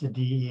relates to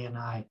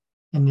DE&I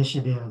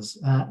initiatives.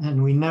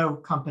 And we know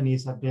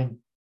companies have been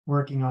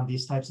working on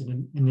these types of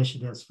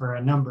initiatives for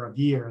a number of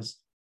years,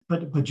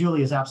 but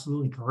Julie is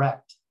absolutely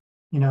correct.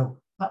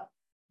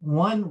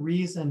 One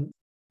reason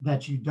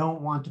that you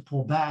don't want to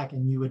pull back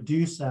and you would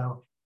do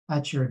so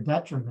at your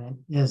detriment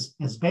is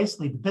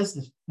basically the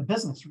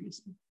business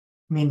reason.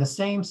 I mean, the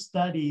same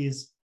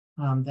studies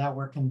that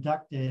were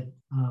conducted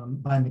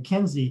by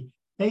McKinsey,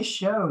 they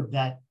showed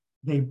that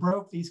they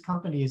broke these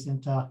companies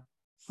into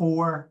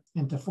four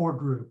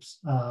groups.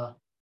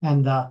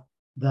 And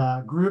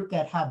the group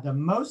that had the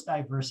most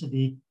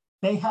diversity,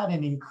 they had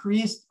an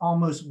increased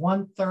almost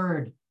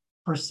 1/3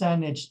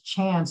 percentage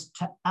chance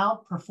to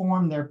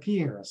outperform their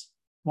peers,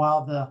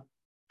 while the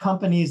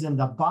companies in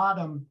the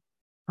bottom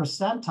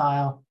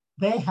percentile,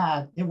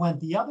 it went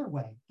the other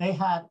way. They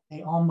had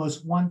a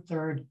almost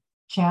 1/3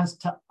 chance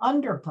to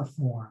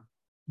underperform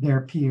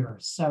their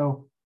peers.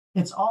 So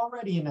it's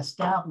already an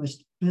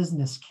established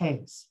business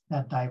case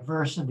that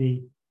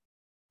diversity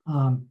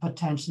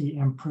potentially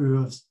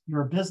improves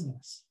your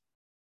business.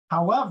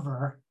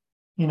 However,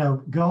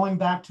 going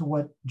back to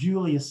what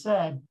Julia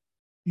said,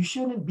 you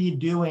shouldn't be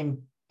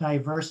doing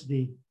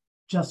diversity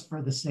just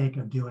for the sake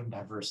of doing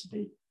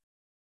diversity,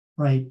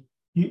 right?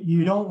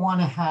 You don't want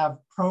to have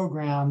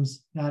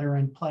programs that are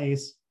in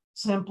place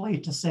simply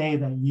to say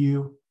that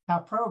you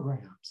have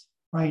programs,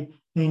 right?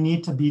 They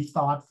need to be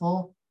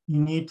thoughtful. You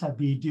need to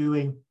be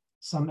doing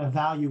some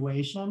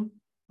evaluation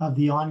of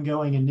the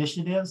ongoing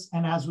initiatives.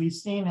 And as we've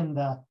seen in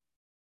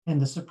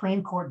the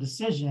Supreme Court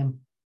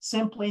decision,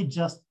 simply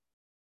just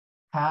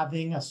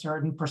having a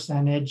certain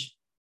percentage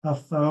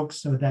of folks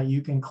so that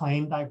you can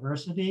claim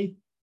diversity,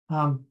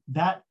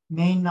 that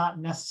may not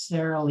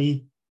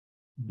necessarily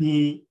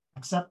be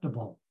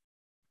acceptable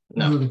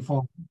moving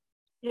forward.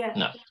 Yeah.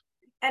 No.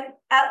 And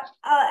I'll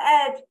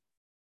add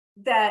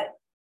that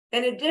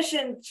in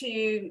addition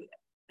to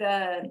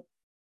the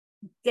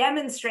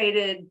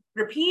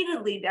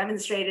repeatedly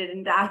demonstrated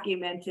and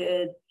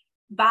documented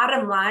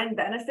bottom line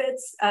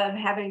benefits of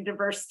having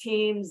diverse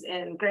teams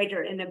and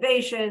greater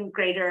innovation,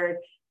 greater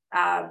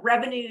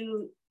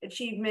revenue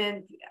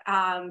achievement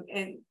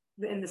in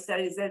the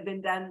studies that have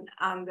been done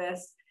on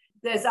this.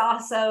 There's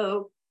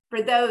also,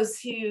 for those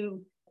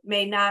who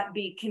may not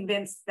be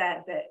convinced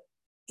that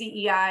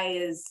DEI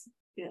is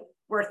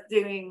worth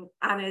doing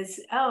on its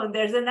own,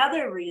 there's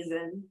another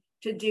reason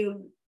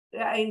to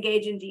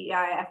engage in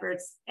DEI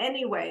efforts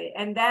anyway,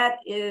 and that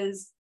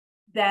is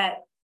that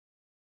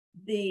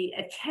the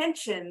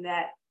attention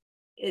that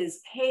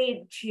is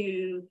paid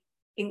to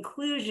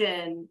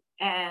inclusion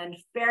and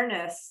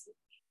fairness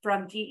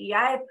from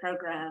DEI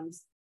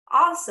programs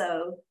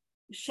also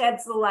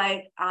sheds the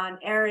light on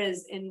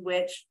areas in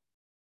which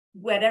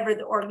whatever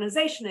the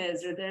organization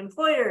is or the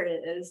employer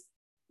is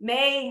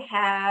may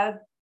have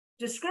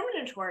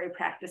discriminatory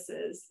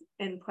practices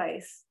in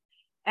place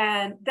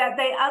and that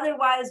they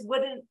otherwise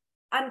wouldn't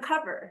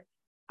uncover.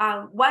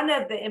 One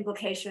of the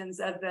implications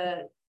of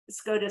the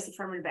SCOTUS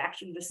affirmative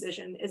action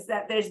decision is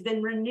that there's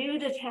been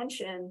renewed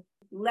attention,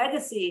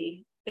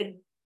 legacy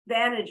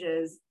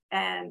advantages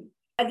and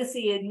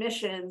legacy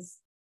admissions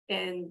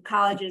in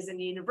colleges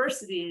and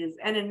universities,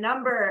 and a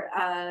number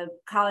of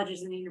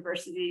colleges and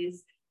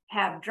universities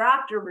have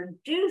dropped or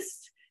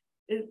reduced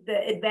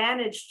the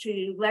advantage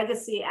to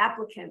legacy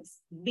applicants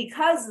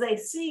because they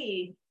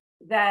see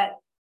that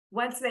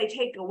once they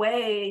take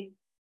away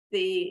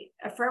the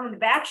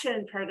affirmative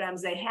action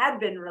programs they had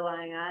been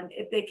relying on,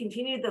 if they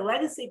continue the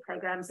legacy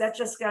programs, that's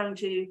just going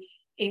to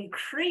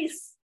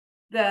increase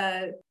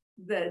the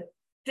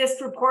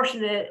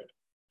disproportionate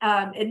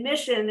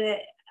admission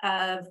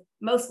of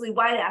mostly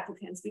white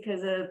applicants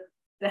because of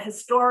the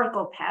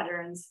historical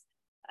patterns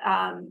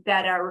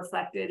that are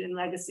reflected in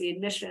legacy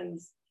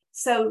admissions.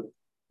 So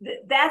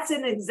that's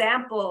an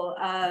example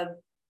of,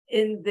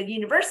 in the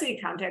university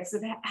context,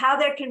 of how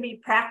there can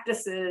be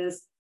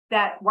practices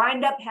that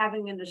wind up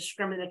having a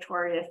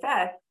discriminatory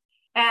effect,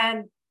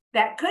 and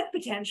that could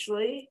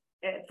potentially,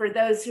 for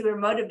those who are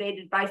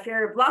motivated by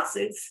fear of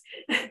lawsuits,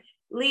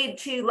 lead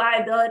to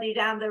liability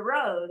down the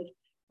road.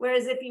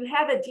 Whereas if you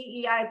have a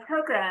DEI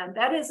program,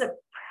 that is a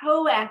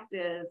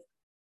proactive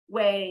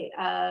way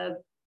of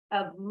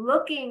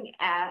looking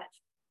at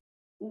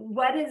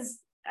what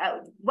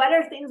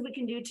are things we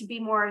can do to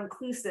be more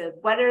inclusive?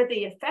 What are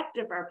the effect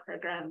of our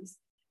programs?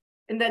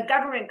 In the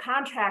government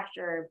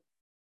contractor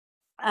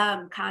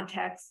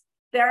context,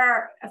 there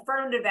are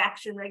affirmative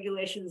action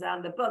regulations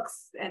on the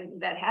books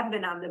and that have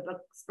been on the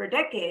books for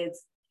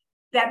decades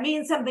that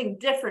means something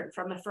different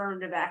from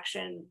affirmative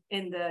action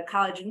in the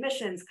college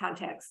admissions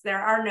context.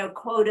 There are no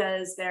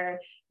quotas.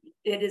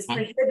 It is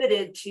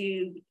prohibited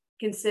to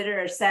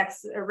consider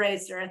sex or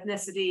race or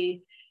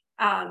ethnicity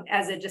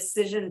as a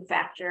decision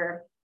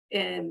factor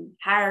in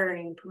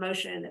hiring,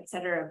 promotion, et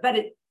cetera. But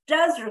it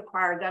does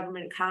require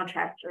government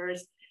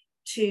contractors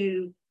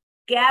to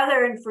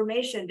gather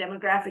information,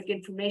 demographic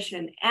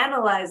information,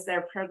 analyze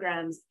their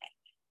programs,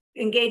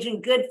 engage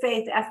in good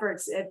faith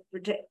efforts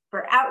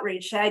for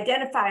outreach to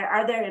identify,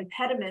 are there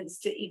impediments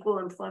to equal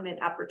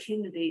employment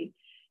opportunity?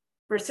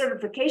 For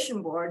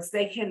certification boards,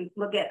 they can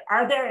look at,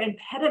 are there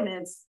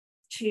impediments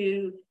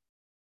to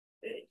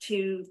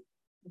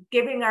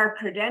giving our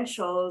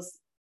credentials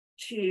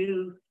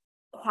to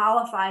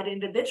qualified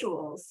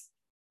individuals,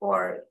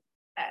 or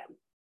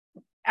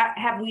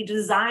have we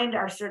designed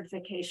our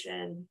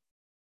certification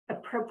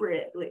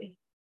appropriately?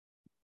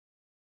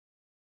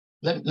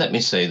 Let me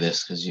say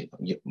this, because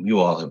you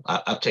all have,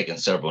 I've taken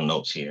several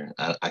notes here.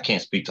 I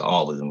can't speak to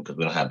all of them because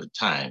we don't have the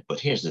time, but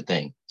here's the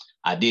thing.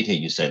 I did hear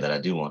you say that I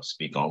do want to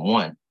speak on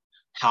one,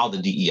 how the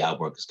DEI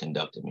work is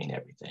conducted mean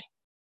everything.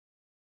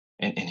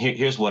 And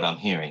here's what I'm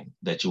hearing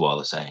that you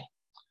all are saying.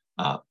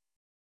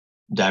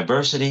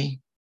 Diversity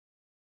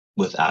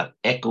without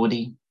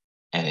equity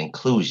and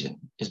inclusion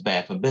is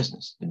bad for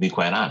business, to be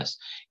quite honest.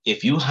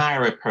 If you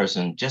hire a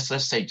person, let's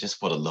say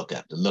for the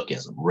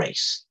lookism,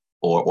 race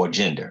or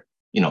gender,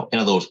 in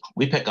other words,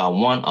 we pick out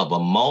one of a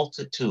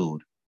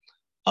multitude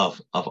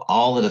of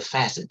all of the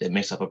facets that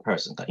makes up a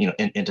person,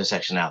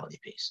 intersectionality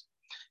piece.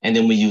 And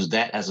then we use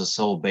that as a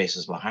sole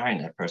basis for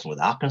hiring that person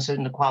without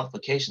considering the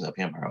qualifications of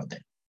him, her, or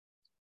them.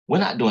 We're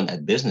not doing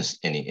that business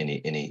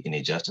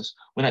any justice.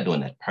 We're not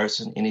doing that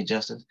person any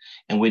justice.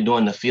 And we're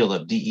doing the field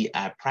of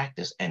DEI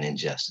practice and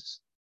injustice.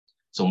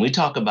 So when we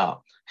talk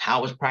about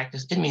how it's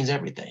practiced, it means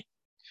everything.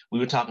 We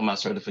were talking about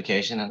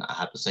certification, and I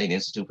have to say the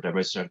Institute for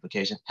Diversity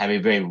Certification have a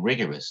very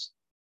rigorous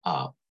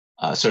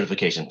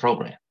certification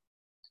program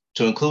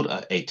to include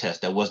a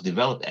test that was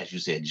developed, as you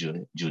said,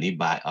 Julie,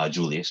 by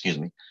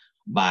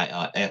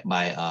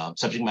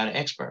subject matter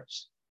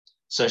experts,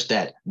 such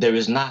that there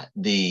is not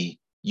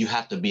you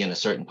have to be in a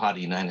certain part of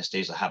the United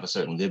States or have a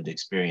certain lived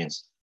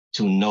experience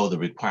to know the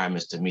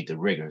requirements to meet the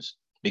rigors,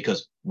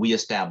 because we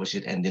establish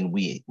it and then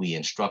we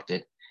instruct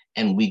it,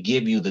 and we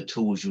give you the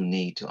tools you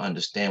need to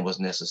understand what's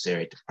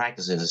necessary to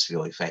practice in this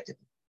field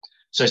effectively,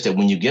 such that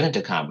when you get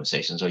into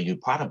conversations or you're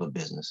part of a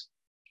business,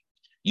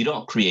 you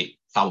don't create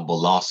probable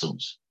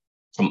lawsuits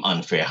from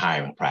unfair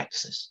hiring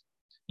practices.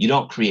 You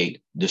don't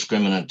create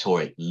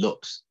discriminatory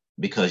looks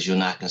because you're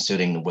not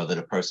considering whether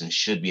the person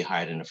should be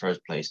hired in the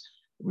first place,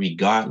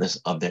 regardless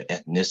of their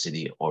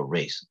ethnicity or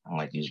race. I don't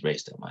like to use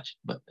race that much,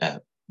 but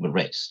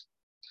race.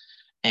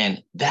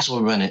 And that's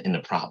what we're running into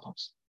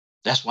problems.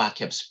 That's why I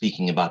kept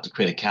speaking about the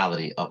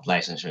criticality of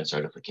licensure and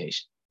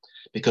certification,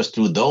 because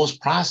through those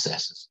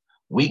processes,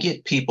 we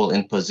get people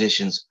in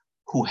positions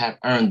who have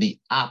earned the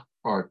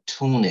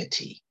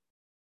opportunity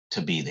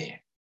to be there.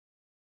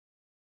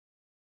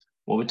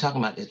 What we're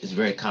talking about is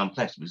very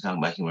complex. We're talking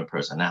about human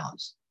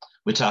personalities.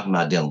 We're talking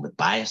about dealing with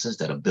biases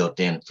that are built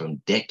in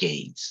from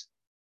decades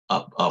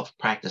of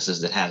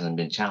practices that hasn't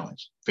been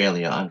challenged,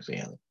 fairly or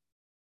unfairly.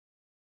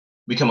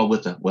 we come up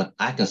with what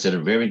I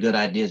consider very good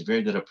ideas,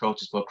 very good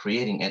approaches for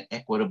creating an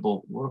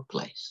equitable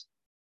workplace.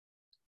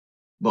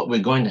 But we're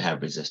going to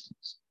have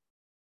resistance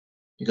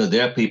because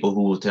there are people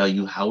who will tell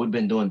you how we've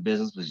been doing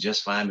business was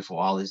just fine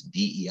before all this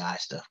DEI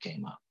stuff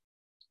came up.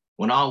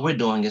 When all we're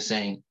doing is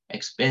saying,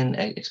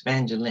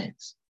 expand your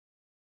lens.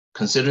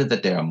 Consider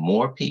that there are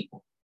more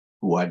people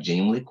who are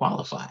genuinely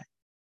qualified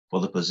for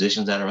the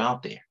positions that are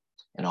out there.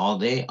 And all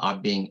they are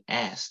being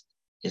asked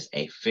is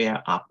a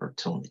fair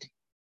opportunity,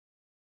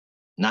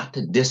 not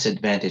to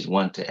disadvantage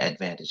one to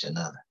advantage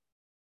another.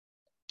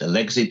 The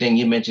legacy thing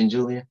you mentioned,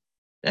 Julia,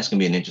 that's going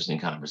to be an interesting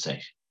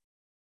conversation.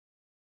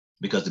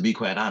 Because to be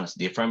quite honest,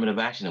 the affirmative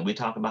action that we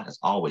talk about has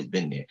always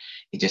been there.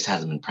 It just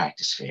hasn't been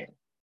practiced fairly,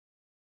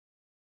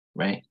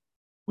 right?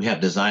 We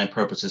have design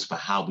purposes for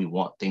how we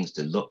want things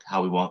to look,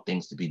 how we want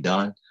things to be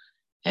done.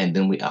 And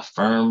then we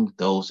affirm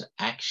those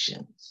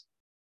actions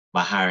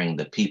by hiring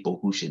the people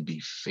who should be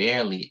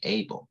fairly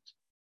able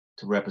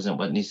to represent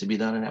what needs to be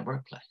done in that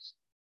workplace.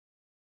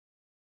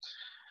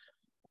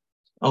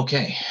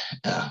 Okay,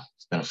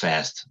 it's been a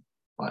fast,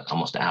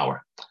 almost an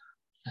hour.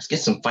 Let's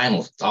get some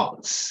final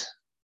thoughts.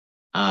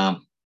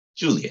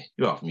 Julia,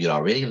 you're off mute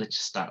already. Let's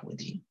just start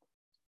with you.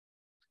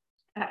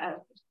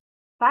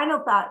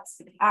 Final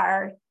thoughts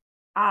are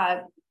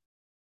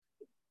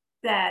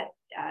that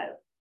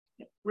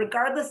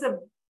regardless of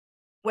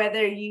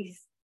whether you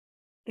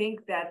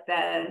think that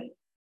the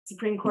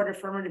Supreme Court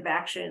affirmative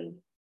action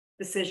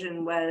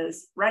decision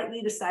was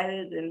rightly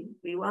decided, and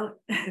we won't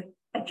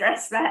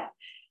address that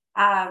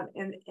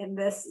in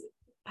this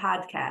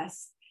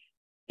podcast,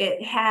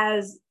 it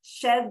has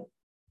shed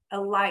a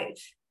light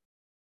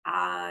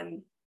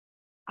on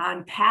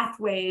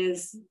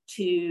pathways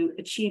to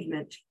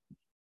achievement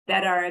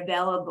that are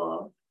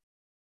available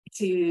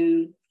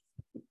to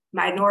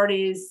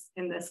minorities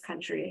in this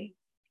country.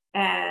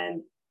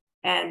 And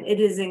it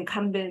is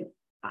incumbent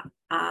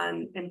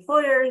on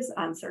employers,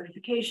 on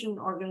certification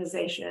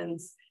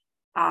organizations,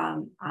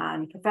 on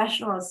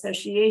professional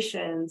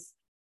associations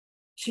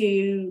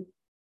to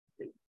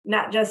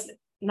not just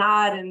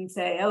nod and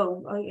say,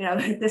 oh, you know,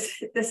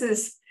 this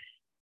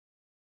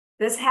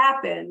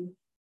happened.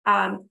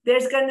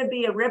 There's going to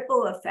be a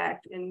ripple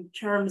effect in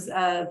terms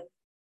of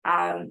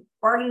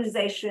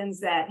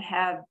organizations that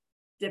have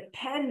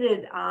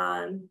depended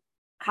on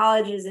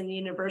colleges and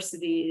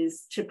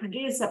universities to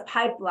produce a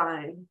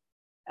pipeline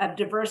of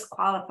diverse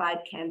qualified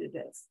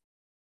candidates.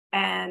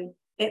 And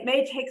it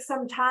may take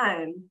some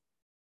time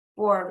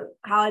for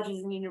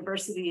colleges and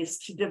universities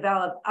to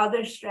develop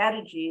other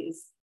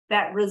strategies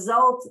that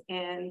result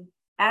in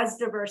as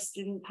diverse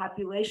student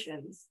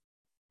populations.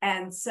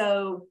 And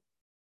so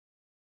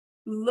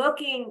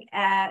looking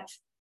at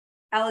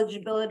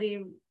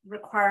eligibility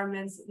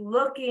requirements,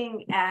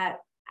 looking at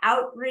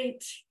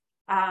outreach.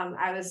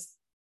 I was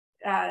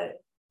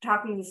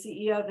talking to the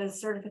CEO of a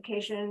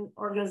certification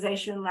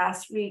organization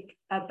last week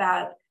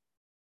about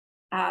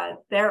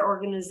their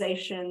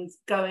organizations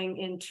going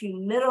into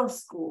middle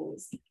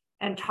schools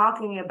and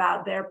talking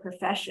about their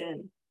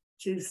profession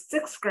to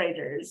sixth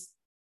graders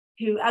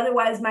who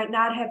otherwise might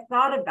not have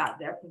thought about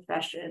their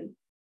profession.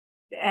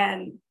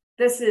 And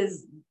this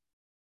is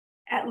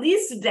at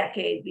least a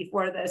decade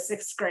before those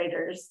sixth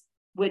graders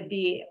would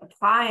be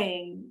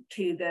applying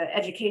to the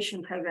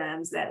education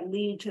programs that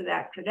lead to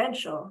that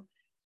credential.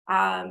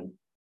 And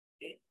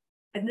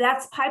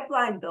that's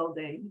pipeline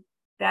building.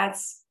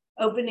 That's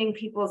opening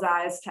people's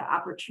eyes to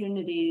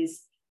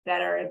opportunities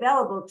that are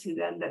available to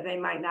them that they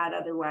might not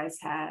otherwise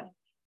have.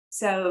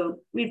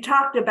 So we've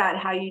talked about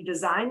how you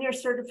design your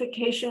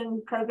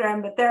certification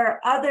program, but there are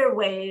other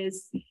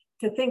ways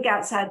to think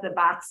outside the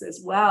box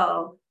as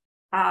well,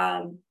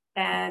 and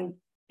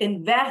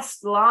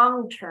invest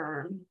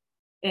long-term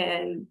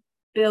in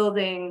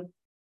building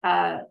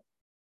a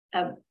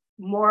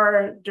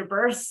more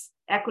diverse,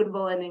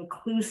 equitable, and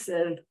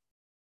inclusive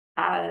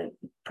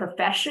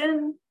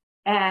profession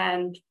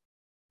and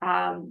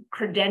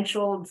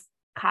credentialed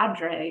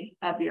cadre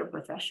of your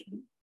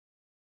profession.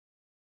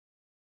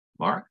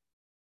 Mark?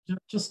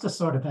 Just to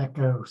sort of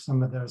echo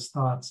some of those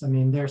thoughts. I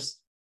mean,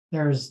 there's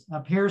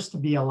appears to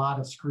be a lot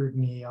of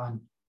scrutiny on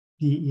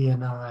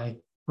DE&I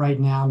right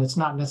now, and it's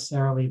not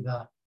necessarily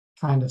the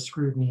kind of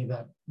scrutiny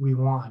that we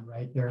want,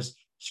 right? There's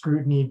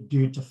scrutiny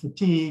due to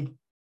fatigue.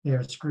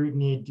 There's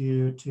scrutiny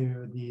due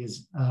to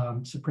these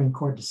Supreme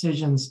Court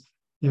decisions.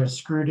 There's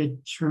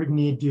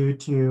scrutiny due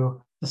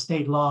to the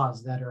state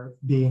laws that are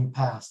being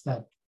passed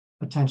that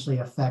potentially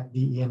affect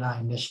DE&I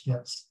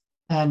initiatives.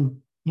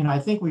 And you know, I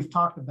think we've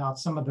talked about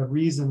some of the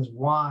reasons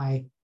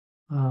why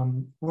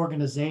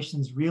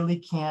organizations really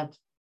can't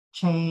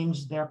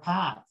change their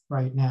path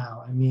right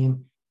now. I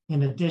mean,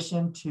 in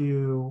addition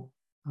to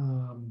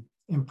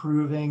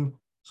improving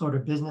sort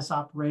of business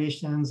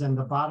operations and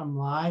the bottom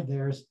line,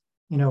 there's,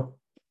 you know,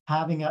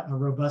 having a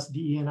robust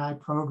DE&I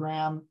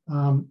program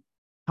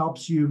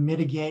helps you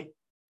mitigate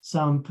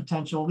some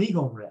potential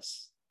legal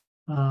risks.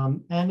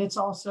 And it's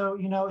also,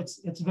 you know,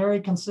 it's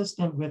very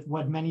consistent with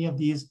what many of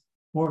these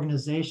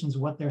organizations,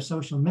 what their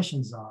social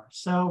missions are.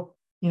 So,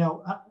 you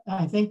know,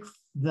 I think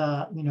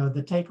the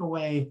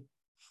takeaway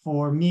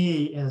for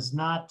me is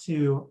not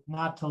to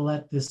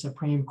let this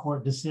Supreme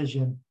Court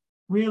decision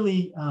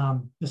really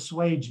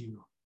dissuade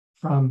you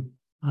from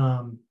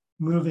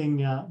moving,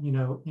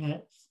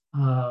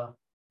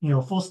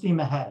 full steam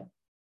ahead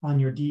on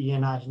your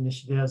DE&I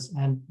initiatives.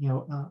 And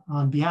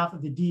on behalf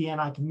of the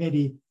DE&I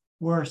committee,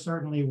 we're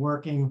certainly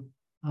working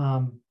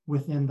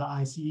within the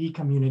I.C.E.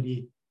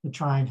 community to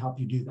try and help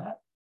you do that.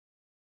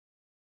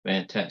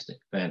 Fantastic,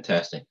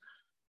 fantastic.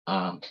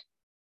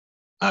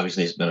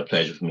 Obviously, it's been a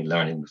pleasure for me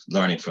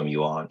learning from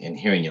you all and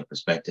hearing your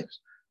perspectives.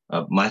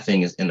 My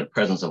thing is, in the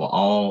presence of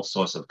all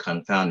sorts of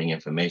confounding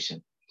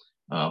information,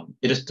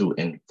 it is through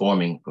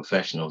informing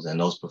professionals and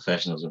those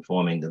professionals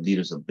informing the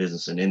leaders of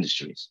business and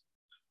industries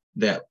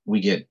that we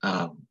get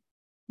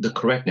the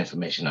correct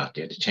information out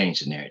there to change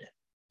the narrative.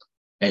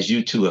 As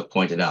you two have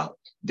pointed out,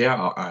 there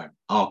are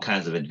all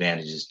kinds of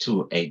advantages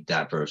to a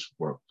diverse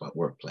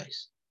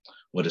workplace.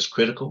 What is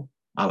critical,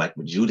 I like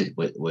what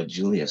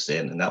Julia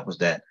said, and that was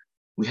that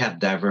we have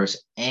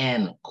diverse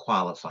and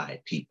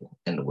qualified people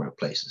in the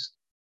workplaces,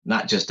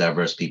 not just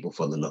diverse people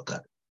for the look of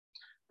it.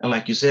 And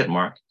like you said,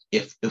 Mark,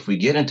 if we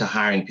get into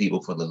hiring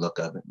people for the look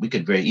of it, we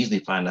could very easily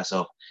find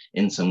ourselves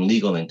in some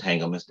legal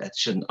entanglements that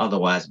shouldn't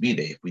otherwise be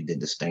there if we did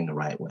this thing the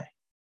right way.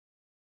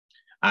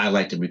 I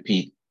like to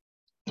repeat,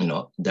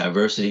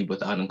 diversity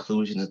without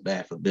inclusion is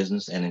bad for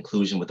business, and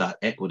inclusion without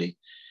equity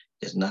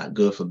is not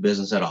good for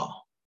business at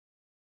all.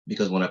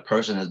 Because when a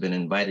person has been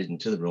invited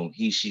into the room,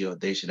 he, she, or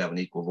they should have an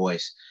equal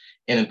voice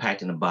in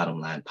impacting the bottom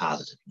line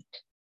positively.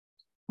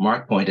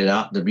 Mark pointed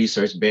out the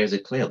research bears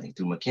it clearly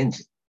through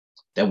McKinsey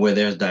that where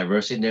there's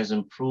diversity, there's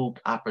improved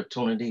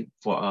opportunity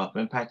for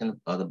impacting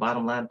the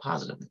bottom line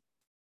positively.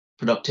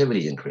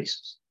 Productivity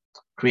increases,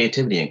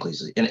 creativity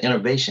increases, and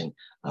innovation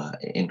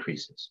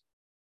increases.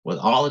 With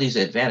all of these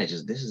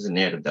advantages, this is a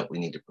narrative that we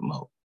need to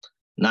promote.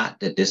 Not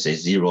that this is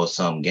a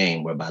zero-sum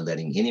game whereby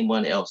letting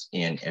anyone else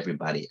in,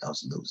 everybody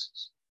else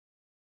loses.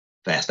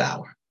 Fast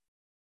hour.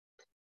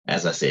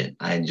 As I said,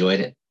 I enjoyed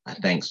it. I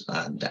thank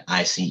the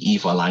I.C.E.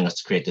 for allowing us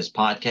to create this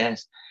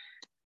podcast,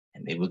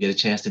 and maybe we'll get a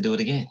chance to do it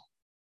again.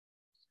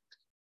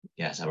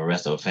 You guys have a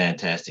rest of a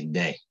fantastic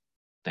day.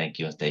 Thank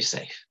you and stay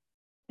safe.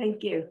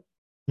 Thank you.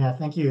 Yeah,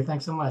 thank you.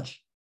 Thanks so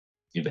much.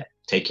 You bet.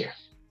 Take care.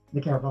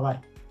 Take care. Bye-bye.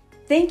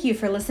 Thank you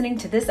for listening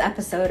to this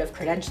episode of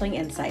Credentialing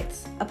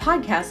Insights, a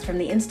podcast from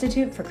the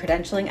Institute for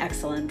Credentialing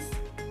Excellence.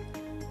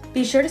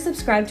 Be sure to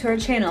subscribe to our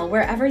channel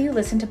wherever you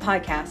listen to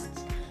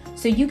podcasts,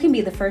 so you can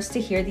be the first to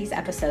hear these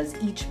episodes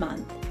each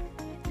month.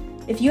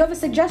 If you have a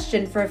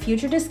suggestion for a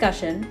future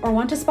discussion or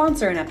want to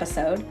sponsor an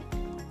episode,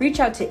 reach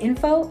out to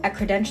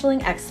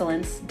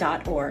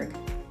info@credentialingexcellence.org.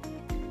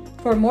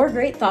 For more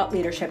great thought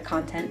leadership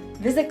content,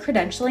 visit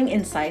Credentialing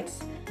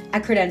Insights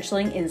at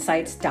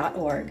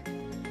credentialinginsights.org.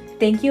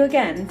 Thank you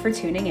again for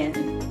tuning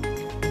in.